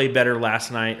did play better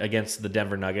last night against the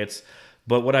Denver Nuggets.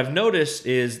 But what I've noticed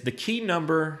is the key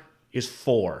number is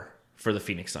 4 for the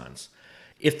Phoenix Suns.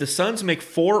 If the Suns make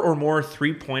 4 or more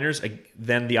 3-pointers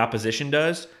than the opposition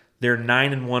does, they're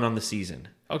 9-1 on the season.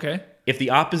 Okay. If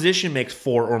the opposition makes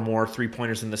 4 or more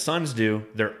 3-pointers than the Suns do,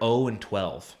 they're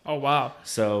 0-12. Oh, wow.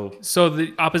 So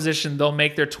the opposition, they'll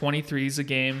make their 23s a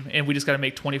game, and we just got to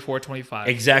make 24, 25.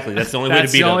 Exactly. That's the only way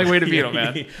to beat them. That's the only way to beat them,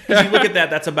 man. If you look at that,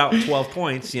 that's about 12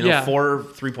 points. 4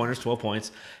 3-pointers, 12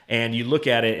 points. And you look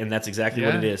at it, and that's exactly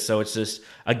what it is. So it's just,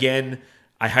 again,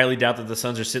 I highly doubt that the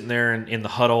Suns are sitting there in the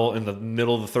huddle in the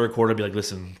middle of the third quarter be like,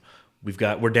 listen,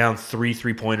 we're down 3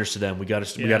 3-pointers to them. We got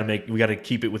to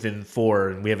keep it within 4,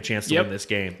 and we have a chance to win this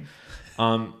game.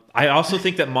 I also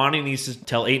think that Monty needs to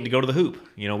tell Ayton to go to the hoop.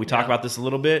 We talk about this a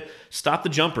little bit. Stop the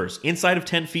jumpers. Inside of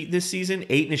 10 feet this season,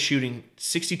 Ayton is shooting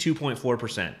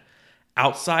 62.4%.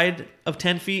 Outside of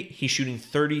 10 feet, he's shooting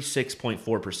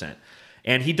 36.4%.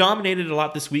 And he dominated a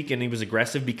lot this week, and he was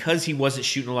aggressive because he wasn't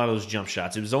shooting a lot of those jump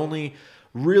shots. It was only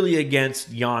really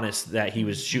against Giannis that he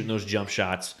was shooting those jump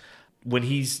shots. When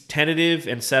he's tentative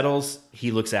and settles,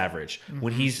 he looks average. Mm-hmm.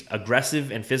 When he's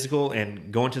aggressive and physical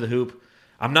and going to the hoop,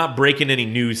 I'm not breaking any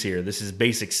news here. This is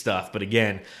basic stuff. But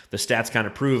again, the stats kind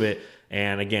of prove it.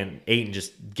 And again, Ayton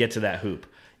just get to that hoop.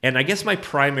 And I guess my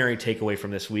primary takeaway from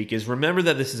this week is remember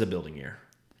that this is a building year.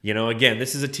 Again,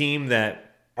 this is a team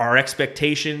that our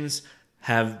expectations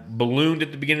have ballooned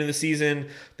at the beginning of the season.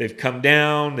 They've come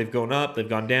down, they've gone up, they've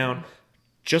gone down.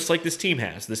 Just like this team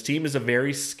has. This team is a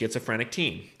very schizophrenic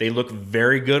team. They look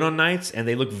very good on nights, and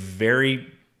they look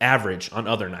very average on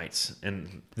other nights.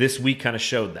 And this week kind of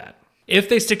showed that. If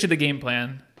they stick to the game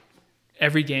plan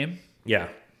every game, yeah,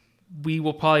 we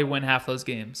will probably win half those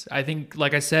games. I think,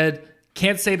 like I said,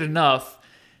 can't say it enough,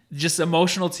 just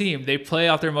emotional team. They play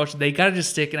off their emotions. They got to just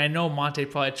stick, and I know Monte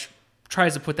probably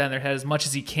tries to put that in their head as much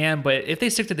as he can, but if they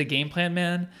stick to the game plan,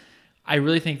 man, I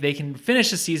really think they can finish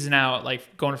the season out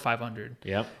like going to 500.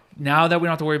 Yep. Now that we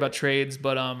don't have to worry about trades,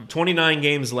 but 29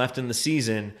 games left in the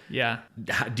season. Yeah.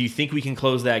 Do you think we can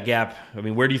close that gap? I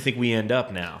mean, where do you think we end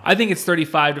up now? I think it's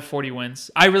 35 to 40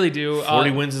 wins. I really do.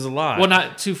 40 wins is a lot. Well,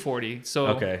 not 240. So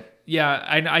okay. Yeah,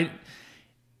 I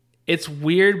it's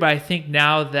weird, but I think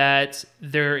now that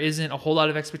there isn't a whole lot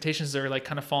of expectations that are like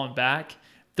kind of falling back,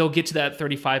 they'll get to that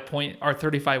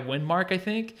 35 win mark, I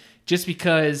think, just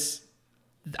because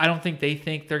I don't think they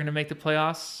think they're going to make the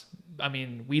playoffs. I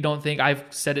mean, we don't think, I've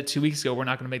said it 2 weeks ago, we're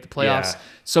not going to make the playoffs. Yeah.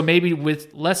 So maybe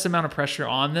with less amount of pressure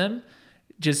on them,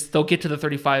 just they'll get to the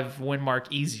 35 win mark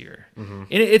easier. And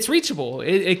it's reachable.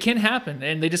 It can happen,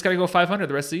 and they just got to go 500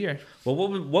 the rest of the year. Well,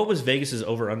 what was Vegas's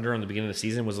over under on the beginning of the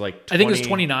season? Was it like 20, I think it was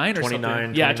 29 or 29,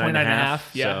 something. Yeah, 29 and a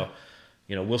half. Yeah.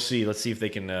 So, we'll see. Let's see if they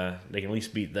can at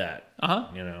least beat that.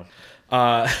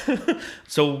 Uh-huh.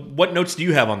 So what notes do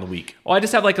you have on the week? Well, I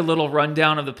just have like a little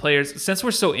rundown of the players. Since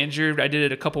we're so injured, I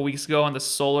did it a couple weeks ago on the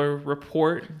Solar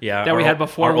Report that we had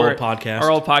before. Our old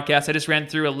podcast. I just ran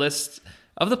through a list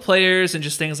of the players and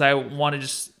just things I want to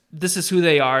just, this is who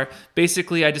they are.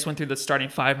 Basically, I just went through the starting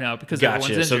five now because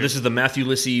everyone's injured. So this is the Matthew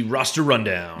Lissy roster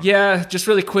rundown. Yeah, just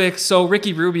really quick. So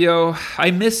Ricky Rubio,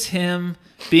 I miss him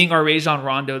being our Rajon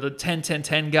Rondo, the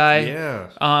 10-10-10 guy. Yeah.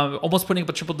 Almost putting up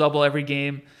a triple-double every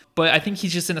game. But I think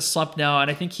he's just in a slump now, and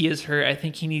I think he is hurt. I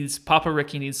think Papa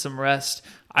Ricky needs some rest.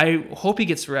 I hope he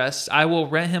gets rest. I will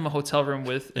rent him a hotel room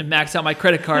and max out my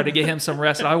credit card to get him some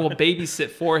rest, and I will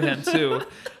babysit for him too.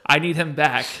 I need him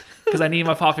back because I need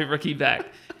my Papa Ricky back.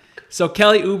 So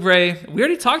Kelly Oubre, we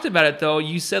already talked about it though.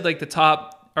 You said like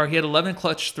he had 11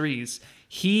 clutch threes.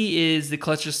 He is the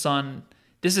clutchest son.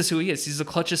 This is who he is. He's the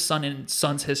clutchest son in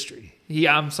Suns history.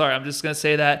 I'm sorry. I'm just going to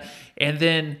say that. And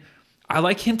then I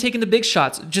like him taking the big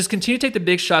shots. Just continue to take the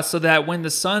big shots so that when the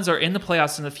Suns are in the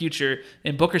playoffs in the future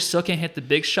and Booker still can't hit the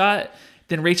big shot,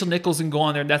 then Rachel Nichols can go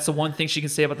on there. And that's the one thing she can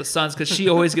say about the Suns because she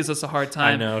always gives us a hard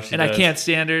time. I know, she and does. I can't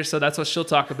stand her, so that's what she'll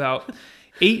talk about.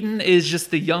 Ayton is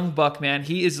just the young buck, man.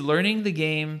 He is learning the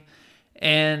game,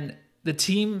 and the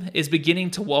team is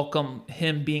beginning to welcome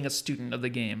him being a student of the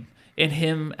game and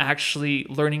him actually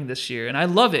learning this year. And I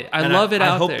love it. I love it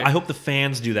out there. I hope the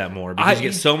fans do that more because you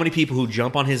get so many people who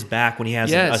jump on his back when he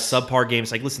has a subpar game.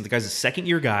 It's like, listen, the guy's a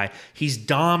second-year guy. He's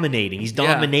dominating. He's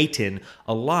dominating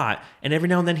a lot. And every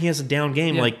now and then he has a down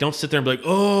game. Like, don't sit there and be like,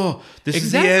 oh, this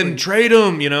is the end. Trade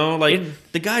him,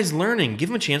 the guy's learning. Give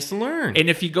him a chance to learn. And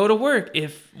if we go to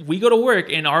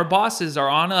work and our bosses are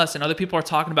on us and other people are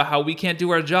talking about how we can't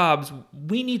do our jobs,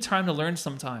 we need time to learn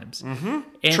sometimes. And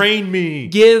train me.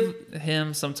 Give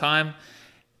him some time.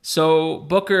 So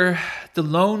Booker, the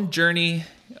lone journey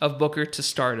of Booker to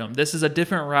stardom. This is a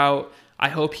different route I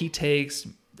hope he takes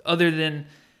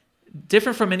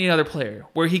different from any other player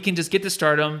where he can just get to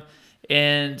stardom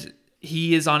and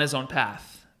he is on his own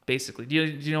path, basically. Do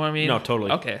you know what I mean? No,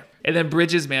 totally. Okay. And then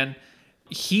Bridges, man,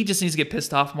 he just needs to get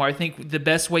pissed off more. I think the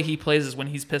best way he plays is when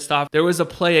he's pissed off. There was a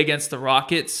play against the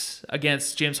Rockets,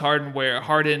 against James Harden, where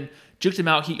Harden juked him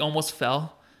out. He almost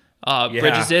fell.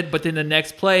 Bridges did, but then the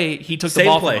next play, he took the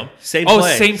ball from him. Same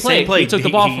play. He took the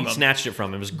ball from him. He snatched it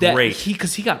from him. It was great.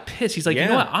 Because he got pissed. He's like, you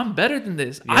know what? I'm better than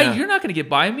this. You're not going to get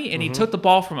by me. And he took the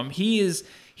ball from him. He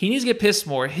needs to get pissed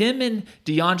more. Him and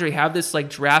DeAndre have this like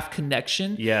draft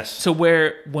connection. Yes. So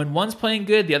where when one's playing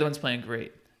good, the other one's playing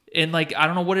great. And like, I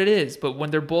don't know what it is, but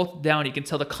when they're both down, you can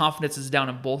tell the confidence is down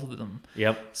in both of them.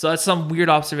 Yep. So that's some weird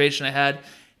observation I had.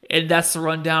 And that's the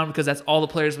rundown because that's all the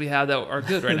players we have that are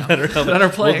good right now that are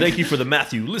playing. Well, thank you for the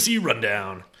Matthew Lissy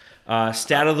rundown.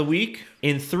 Stat of the week.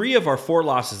 In 3 of our 4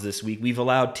 losses this week, we've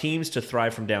allowed teams to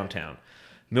thrive from downtown.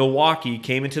 Milwaukee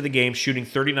came into the game shooting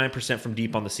 39% from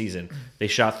deep on the season. They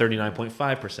shot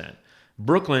 39.5%.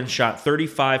 Brooklyn shot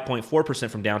 35.4%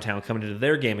 from downtown coming into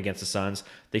their game against the Suns.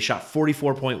 They shot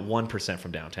 44.1%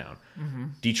 from downtown.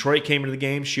 Detroit came into the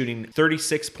game shooting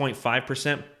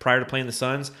 36.5% prior to playing the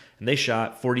Suns, and they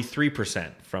shot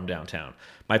 43% from downtown.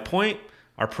 My point,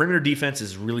 our perimeter defense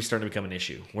is really starting to become an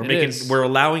issue. We're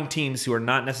allowing teams who are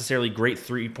not necessarily great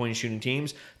three-point shooting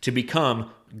teams to become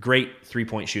great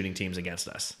three-point shooting teams against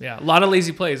us. Yeah, a lot of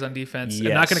lazy plays on defense. Yes.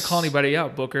 I'm not going to call anybody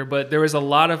out, Booker, but there was a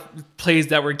lot of plays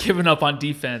that were given up on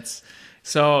defense.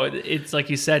 So it's like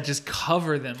you said, just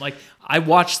cover them. Like I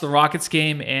watched the Rockets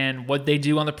game and what they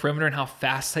do on the perimeter and how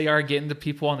fast they are getting to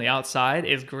people on the outside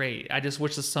is great. I just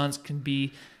wish the Suns can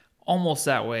be almost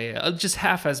that way, just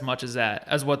half as much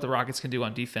as what the Rockets can do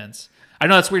on defense. I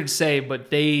know that's weird to say, but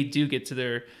they do get to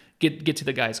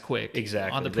the guys quick.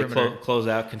 Exactly. On the perimeter. They close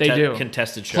out. They do.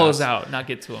 Contested shots. Close out, not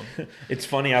get to them. It's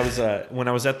funny. I was when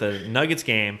I was at the Nuggets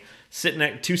game, sitting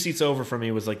at 2 seats over from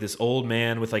me was like this old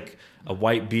man with like a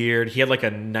white beard. He had like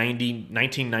a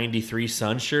 1993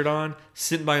 Suns shirt on,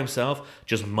 sitting by himself,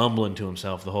 just mumbling to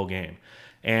himself the whole game.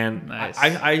 And nice.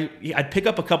 I'd pick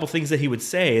up a couple things that he would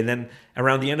say, and then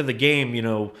around the end of the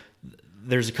game,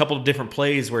 there's a couple of different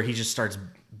plays where he just starts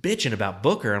bitching about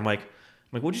Booker. I'm like,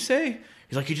 what'd you say?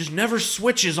 He's like, he just never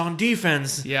switches on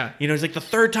defense. Yeah. He's like, the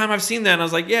third time I've seen that. And I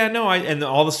was like, yeah, no. And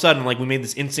all of a sudden, like, we made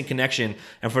this instant connection.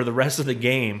 And for the rest of the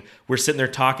game, we're sitting there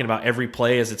talking about every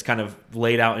play as it's kind of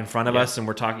laid out in front of us. And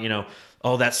we're talking,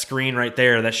 oh, that screen right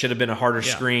there, that should have been a harder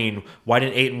screen. Why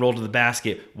didn't Ayton roll to the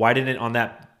basket? Why didn't on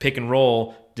that pick and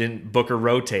roll didn't Booker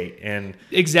rotate? And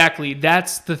exactly,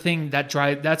 that's the thing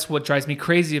that's what drives me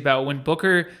crazy about when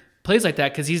Booker plays like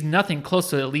that, because he's nothing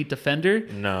close to an elite defender.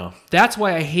 No, that's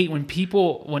why I hate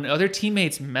when other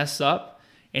teammates mess up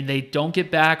and they don't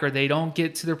get back or they don't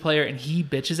get to their player and he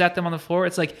bitches at them on the floor.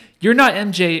 It's like, you're not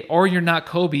MJ or you're not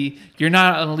Kobe. You're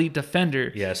not an elite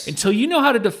defender. Yes. Until you know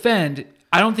how to defend,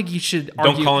 I don't think you should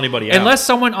argue. Don't call anybody out. Unless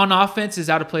someone on offense is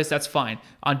out of place, that's fine.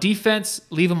 On defense,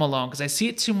 leave him alone, because I see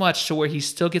it too much to where he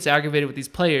still gets aggravated with these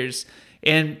players.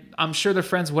 And I'm sure they're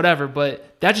friends, whatever,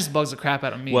 but that just bugs the crap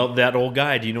out of me. Well, that old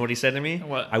guy, do you know what he said to me?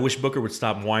 What? I wish Booker would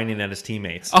stop whining at his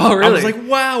teammates. Oh, really? I was like,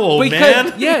 wow, old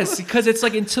man. Yes, because it's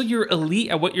like, until you're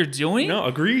elite at what you're doing. No,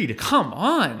 agreed. Come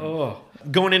on. Oh.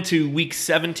 Going into week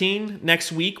 17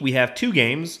 next week, we have 2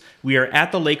 games. We are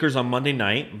at the Lakers on Monday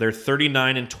night. They're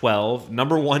 39-12,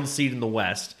 number 1 seed in the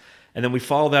West. And then we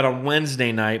follow that on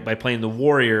Wednesday night by playing the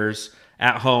Warriors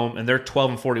at home, and they're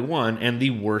 12-41 and the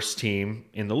worst team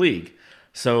in the league.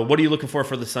 So what are you looking for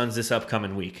the Suns this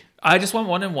upcoming week? I just want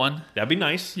 1-1. That'd be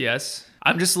nice. Yes.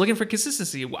 I'm just looking for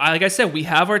consistency. Like I said, we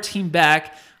have our team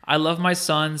back. I love my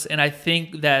Suns, and I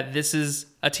think that this is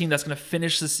a team that's going to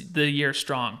finish the year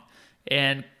strong.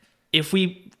 And if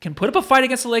we can put up a fight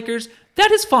against the Lakers,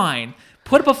 that is fine.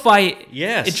 Put up a fight.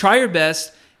 Yes. And try your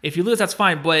best. If you lose, that's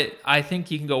fine. But I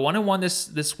think you can go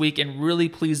 1-1 this week and really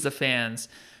please the fans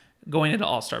going into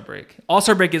All-Star break.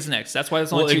 All-Star break is next. That's why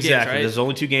there's only 2 games, right? There's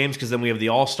only 2 games, because then we have the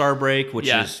All-Star break, which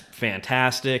is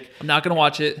fantastic. I'm not going to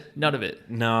watch it. None of it.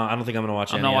 No, I don't think I'm going to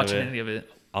watch I'm not watching any of it.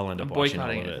 I'll end up watching all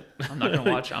of it. I'm not going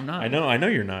to watch. I'm not. I know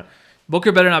you're not.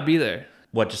 Booker better not be there.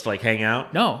 What, just like hang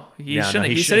out? No, he shouldn't. No,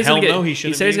 he said he's going to get.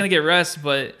 he said he's going to get rest,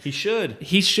 but he should.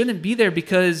 He shouldn't be there,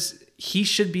 because he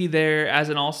should be there as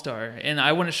an all-star, and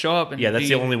I wouldn't show up. And that's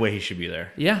the only way he should be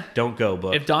there. Yeah, don't go,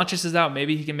 Book. If Doncic is out,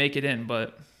 maybe he can make it in,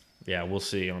 but yeah, we'll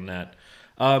see on that.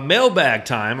 Mailbag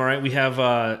time. All right, we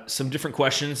have some different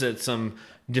questions that some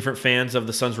different fans of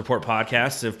the Suns Report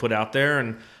podcast have put out there,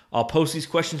 and I'll post these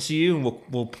questions to you, and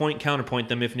we'll counterpoint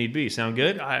them if need be. Sound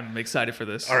good? I'm excited for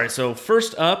this. All right, so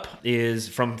first up is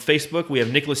from Facebook. We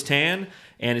have Nicholas Tan,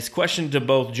 and his question to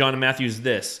both John and Matthew is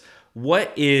this: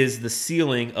 what is the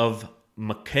ceiling of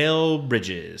Mikal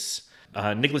Bridges?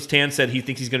 Nicholas Tan said he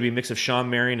thinks he's going to be a mix of Sean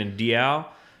Marion and Diaw.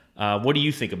 What do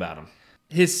you think about him?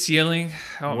 His ceiling?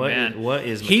 Man. What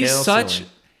is Mikal's He's such...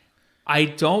 ceiling? I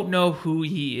don't know who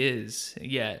he is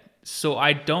yet. So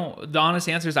the honest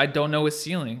answer is I don't know his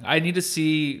ceiling. I need to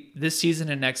see this season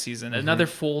and next season, another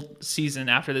full season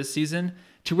after this season,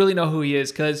 to really know who he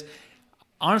is. Because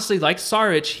honestly, like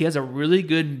Saric, he has a really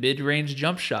good mid-range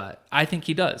jump shot. I think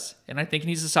he does. And I think he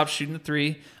needs to stop shooting the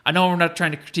 3. I know we're not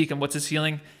trying to critique him. What's his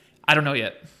ceiling? I don't know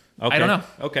yet. Okay. I don't know.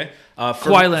 Okay.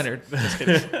 Kawhi Leonard. Just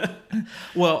kidding.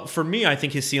 Well, for me, I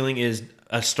think his ceiling is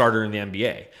a starter in the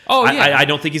NBA. Oh, yeah. I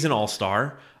don't think he's an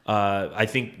all-star. I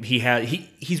think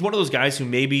he's one of those guys who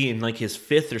maybe in like his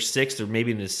 5th or 6th or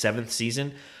maybe in his 7th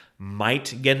season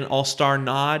might get an all-star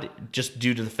nod, just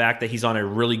due to the fact that he's on a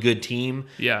really good team.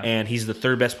 Yeah. And he's the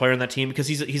 3rd best player on that team, because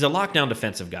he's a lockdown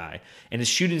defensive guy, and his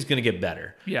shooting is going to get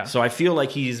better. Yeah. So I feel like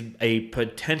he's a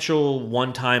potential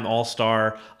one-time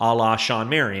all-star a la Sean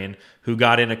Marion, who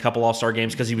got in a couple all-star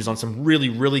games because he was on some really,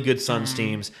 really good Suns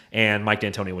teams, and Mike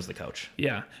D'Antoni was the coach.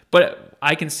 Yeah. But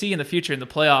I can see in the future, in the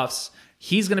playoffs,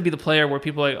 he's going to be the player where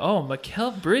people are like, oh,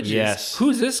 Mikal Bridges. Yes.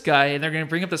 Who's this guy? And they're going to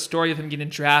bring up the story of him getting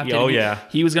drafted. Oh, yeah.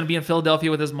 He was going to be in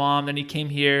Philadelphia with his mom. Then he came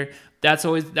here. That's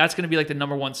going to be like the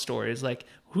number one story. Is like,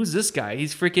 who's this guy?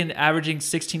 He's freaking averaging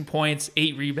 16 points,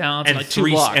 8 rebounds, and like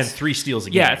 2 blocks. And 3 steals a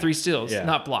game. Yeah, 3 steals. Yeah.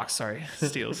 Not blocks, sorry.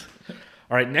 Steals.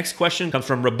 All right, next question comes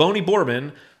from Raboni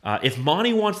Bourbon. If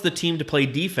Monty wants the team to play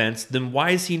defense, then why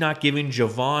is he not giving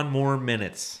Javon more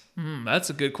minutes? That's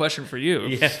a good question for you.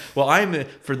 Yeah. Well,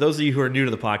 for those of you who are new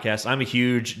to the podcast, I'm a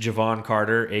huge Javon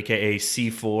Carter, a.k.a.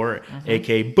 C4,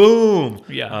 a.k.a. Boom,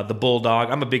 the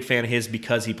Bulldog. I'm a big fan of his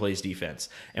because he plays defense.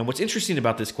 And what's interesting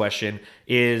about this question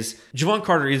is Javon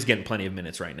Carter is getting plenty of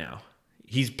minutes right now.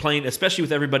 He's playing, especially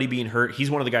with everybody being hurt. He's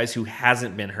one of the guys who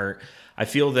hasn't been hurt. I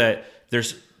feel that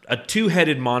there's a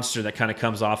 2-headed monster that kind of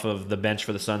comes off of the bench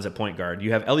for the Suns at point guard.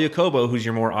 You have Elie Okobo, who's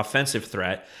your more offensive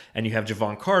threat, and you have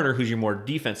Javon Carter, who's your more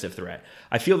defensive threat.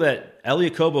 I feel that Elie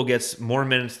Okobo gets more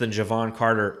minutes than Javon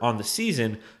Carter on the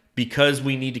season because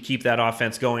we need to keep that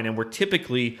offense going, and we're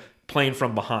typically playing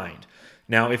from behind.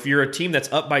 Now, if you're a team that's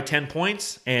up by 10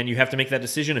 points and you have to make that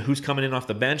decision of who's coming in off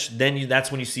the bench, then that's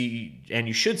when you see, and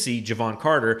you should see, Javon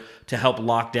Carter to help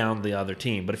lock down the other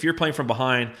team. But if you're playing from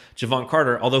behind, Javon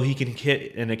Carter, although he can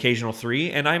hit an occasional three,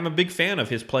 and I'm a big fan of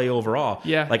his play overall.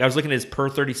 Yeah. Like I was looking at his per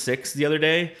 36 the other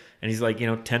day, and he's like,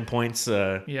 10 points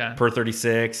per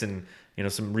 36 and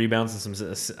some rebounds and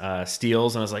some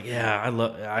steals, and I was like,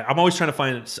 I'm always trying to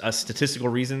find statistical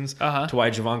reasons to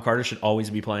why Javon Carter should always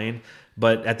be playing.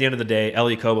 But at the end of the day,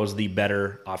 Elie Okobo is the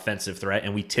better offensive threat,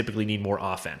 and we typically need more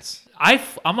offense.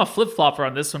 I'm a flip-flopper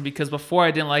on this one because before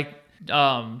I didn't like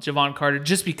Javon Carter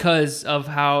just because of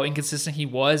how inconsistent he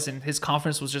was, and his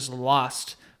confidence was just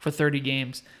lost for 30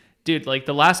 games. Dude, like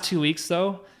the last 2 weeks,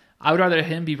 though, I would rather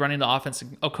him be running the offense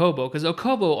than Okobo, because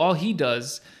Okobo, all he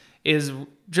does is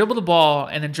dribble the ball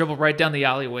and then dribble right down the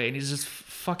alleyway, and he's just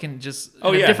fucking just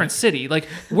in a different city. Like,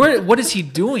 what is he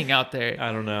doing out there?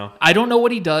 I don't know. I don't know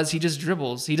what he does. He just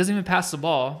dribbles. He doesn't even pass the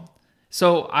ball.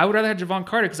 So I would rather have Javon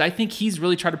Carter because I think he's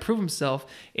really tried to prove himself,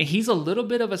 and he's a little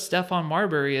bit of a Stephon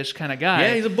Marbury-ish kind of guy.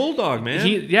 Yeah, he's a bulldog, man.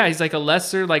 He's like a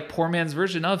lesser, like poor man's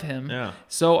version of him. Yeah.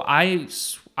 So I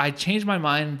changed my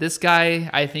mind. This guy,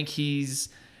 I think he's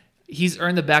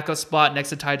earned the backup spot next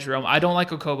to Ty Jerome. I don't like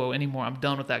Okobo anymore. I'm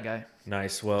done with that guy.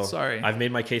 Nice. Well, sorry. I've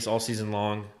made my case all season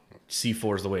long.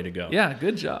 C4 is the way to go. Yeah,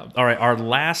 good job. All right, our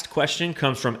last question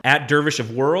comes from @Dervish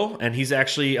of Whirl, and he's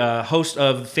actually a host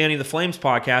of Fanning the Flames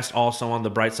podcast, also on the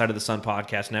Bright Side of the Sun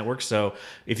podcast network. So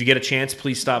if you get a chance,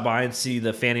 please stop by and see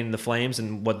the Fanning the Flames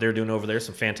and what they're doing over there.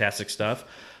 Some fantastic stuff.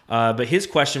 But his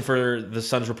question for the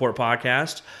Suns Report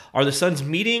podcast: are the Suns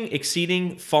meeting,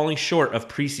 exceeding, falling short of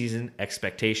preseason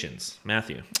expectations?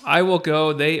 Matthew. I will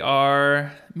go. They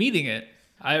are meeting it.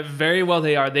 Very well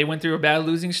they are. They went through a bad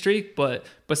losing streak, but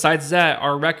besides that,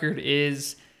 our record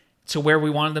is to where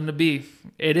we wanted them to be.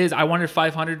 It is. I wanted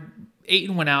 500.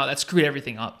 Ayton went out. That screwed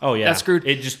everything up. Oh, yeah. That screwed.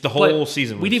 It just, the whole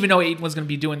season was... We didn't even know Ayton was going to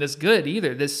be doing this good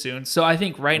either this soon. So I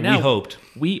think right now... We hoped.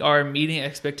 We are meeting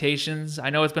expectations.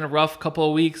 I know it's been a rough couple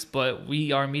of weeks, but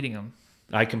we are meeting them.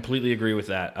 I completely agree with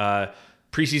that.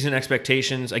 Preseason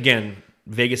expectations, again,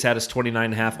 Vegas had us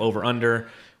 29.5 over/under.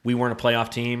 We weren't a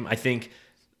playoff team. I think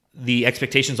the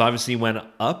expectations obviously went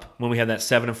up when we had that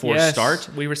 7-4 start.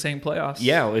 We were saying playoffs.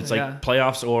 Yeah, it's like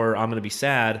playoffs or I'm going to be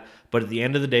sad. But at the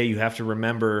end of the day, you have to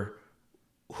remember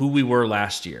who we were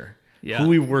last year, who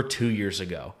we were 2 years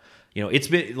ago. It's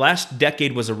been, last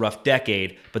decade was a rough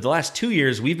decade, but the last 2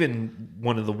 years we've been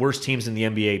one of the worst teams in the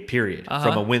NBA, period,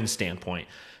 from a win standpoint.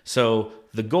 So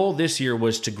the goal this year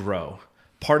was to grow.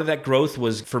 Part of that growth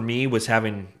was, for me, was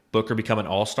having Booker become an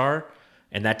all-star.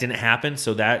 And that didn't happen.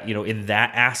 So that, in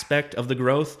that aspect of the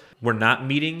growth, we're not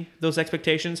meeting those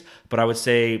expectations. But I would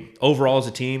say overall as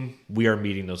a team, we are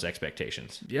meeting those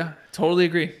expectations. Yeah, totally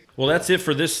agree. Well, that's it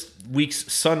for this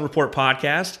week's Sun Report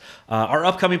podcast. Our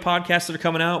upcoming podcasts that are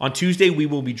coming out. On Tuesday, we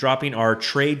will be dropping our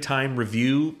trade time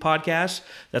review podcast.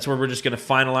 That's where we're just going to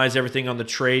finalize everything on the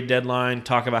trade deadline,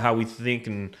 talk about how we think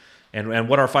and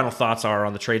what our final thoughts are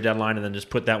on the trade deadline, and then just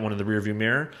put that one in the rearview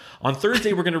mirror. On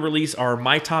Thursday, we're going to release our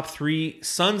My Top 3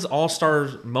 Suns All-Star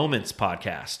Moments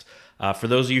podcast. For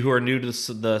those of you who are new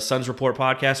to the Suns Report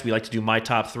podcast, we like to do My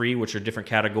Top 3, which are different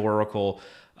categorical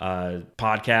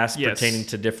podcasts pertaining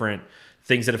to different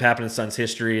things that have happened in Suns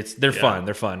history. They're fun.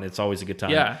 They're fun. It's always a good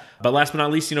time. Yeah. But last but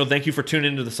not least, thank you for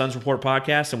tuning into the Suns Report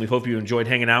podcast, and we hope you enjoyed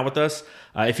hanging out with us.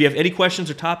 If you have any questions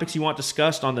or topics you want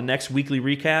discussed on the next weekly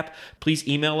recap, please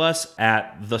email us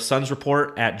at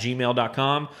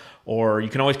thesunsreport@gmail.com, or you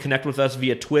can always connect with us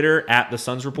via Twitter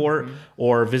 @thesunsreport,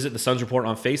 or visit the Suns Report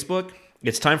on Facebook.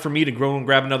 It's time for me to go and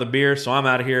grab another beer, so I'm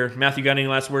out of here. Matthew, got any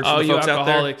last words for the folks out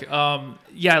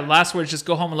there? Last words, just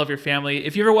go home and love your family.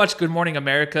 If you ever watch Good Morning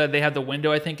America, they have the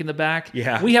window, I think, in the back.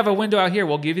 Yeah. We have a window out here.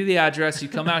 We'll give you the address. You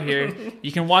come out here.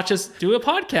 You can watch us do a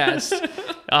podcast.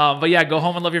 Go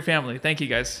home and love your family. Thank you,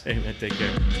 guys. Amen. Take care.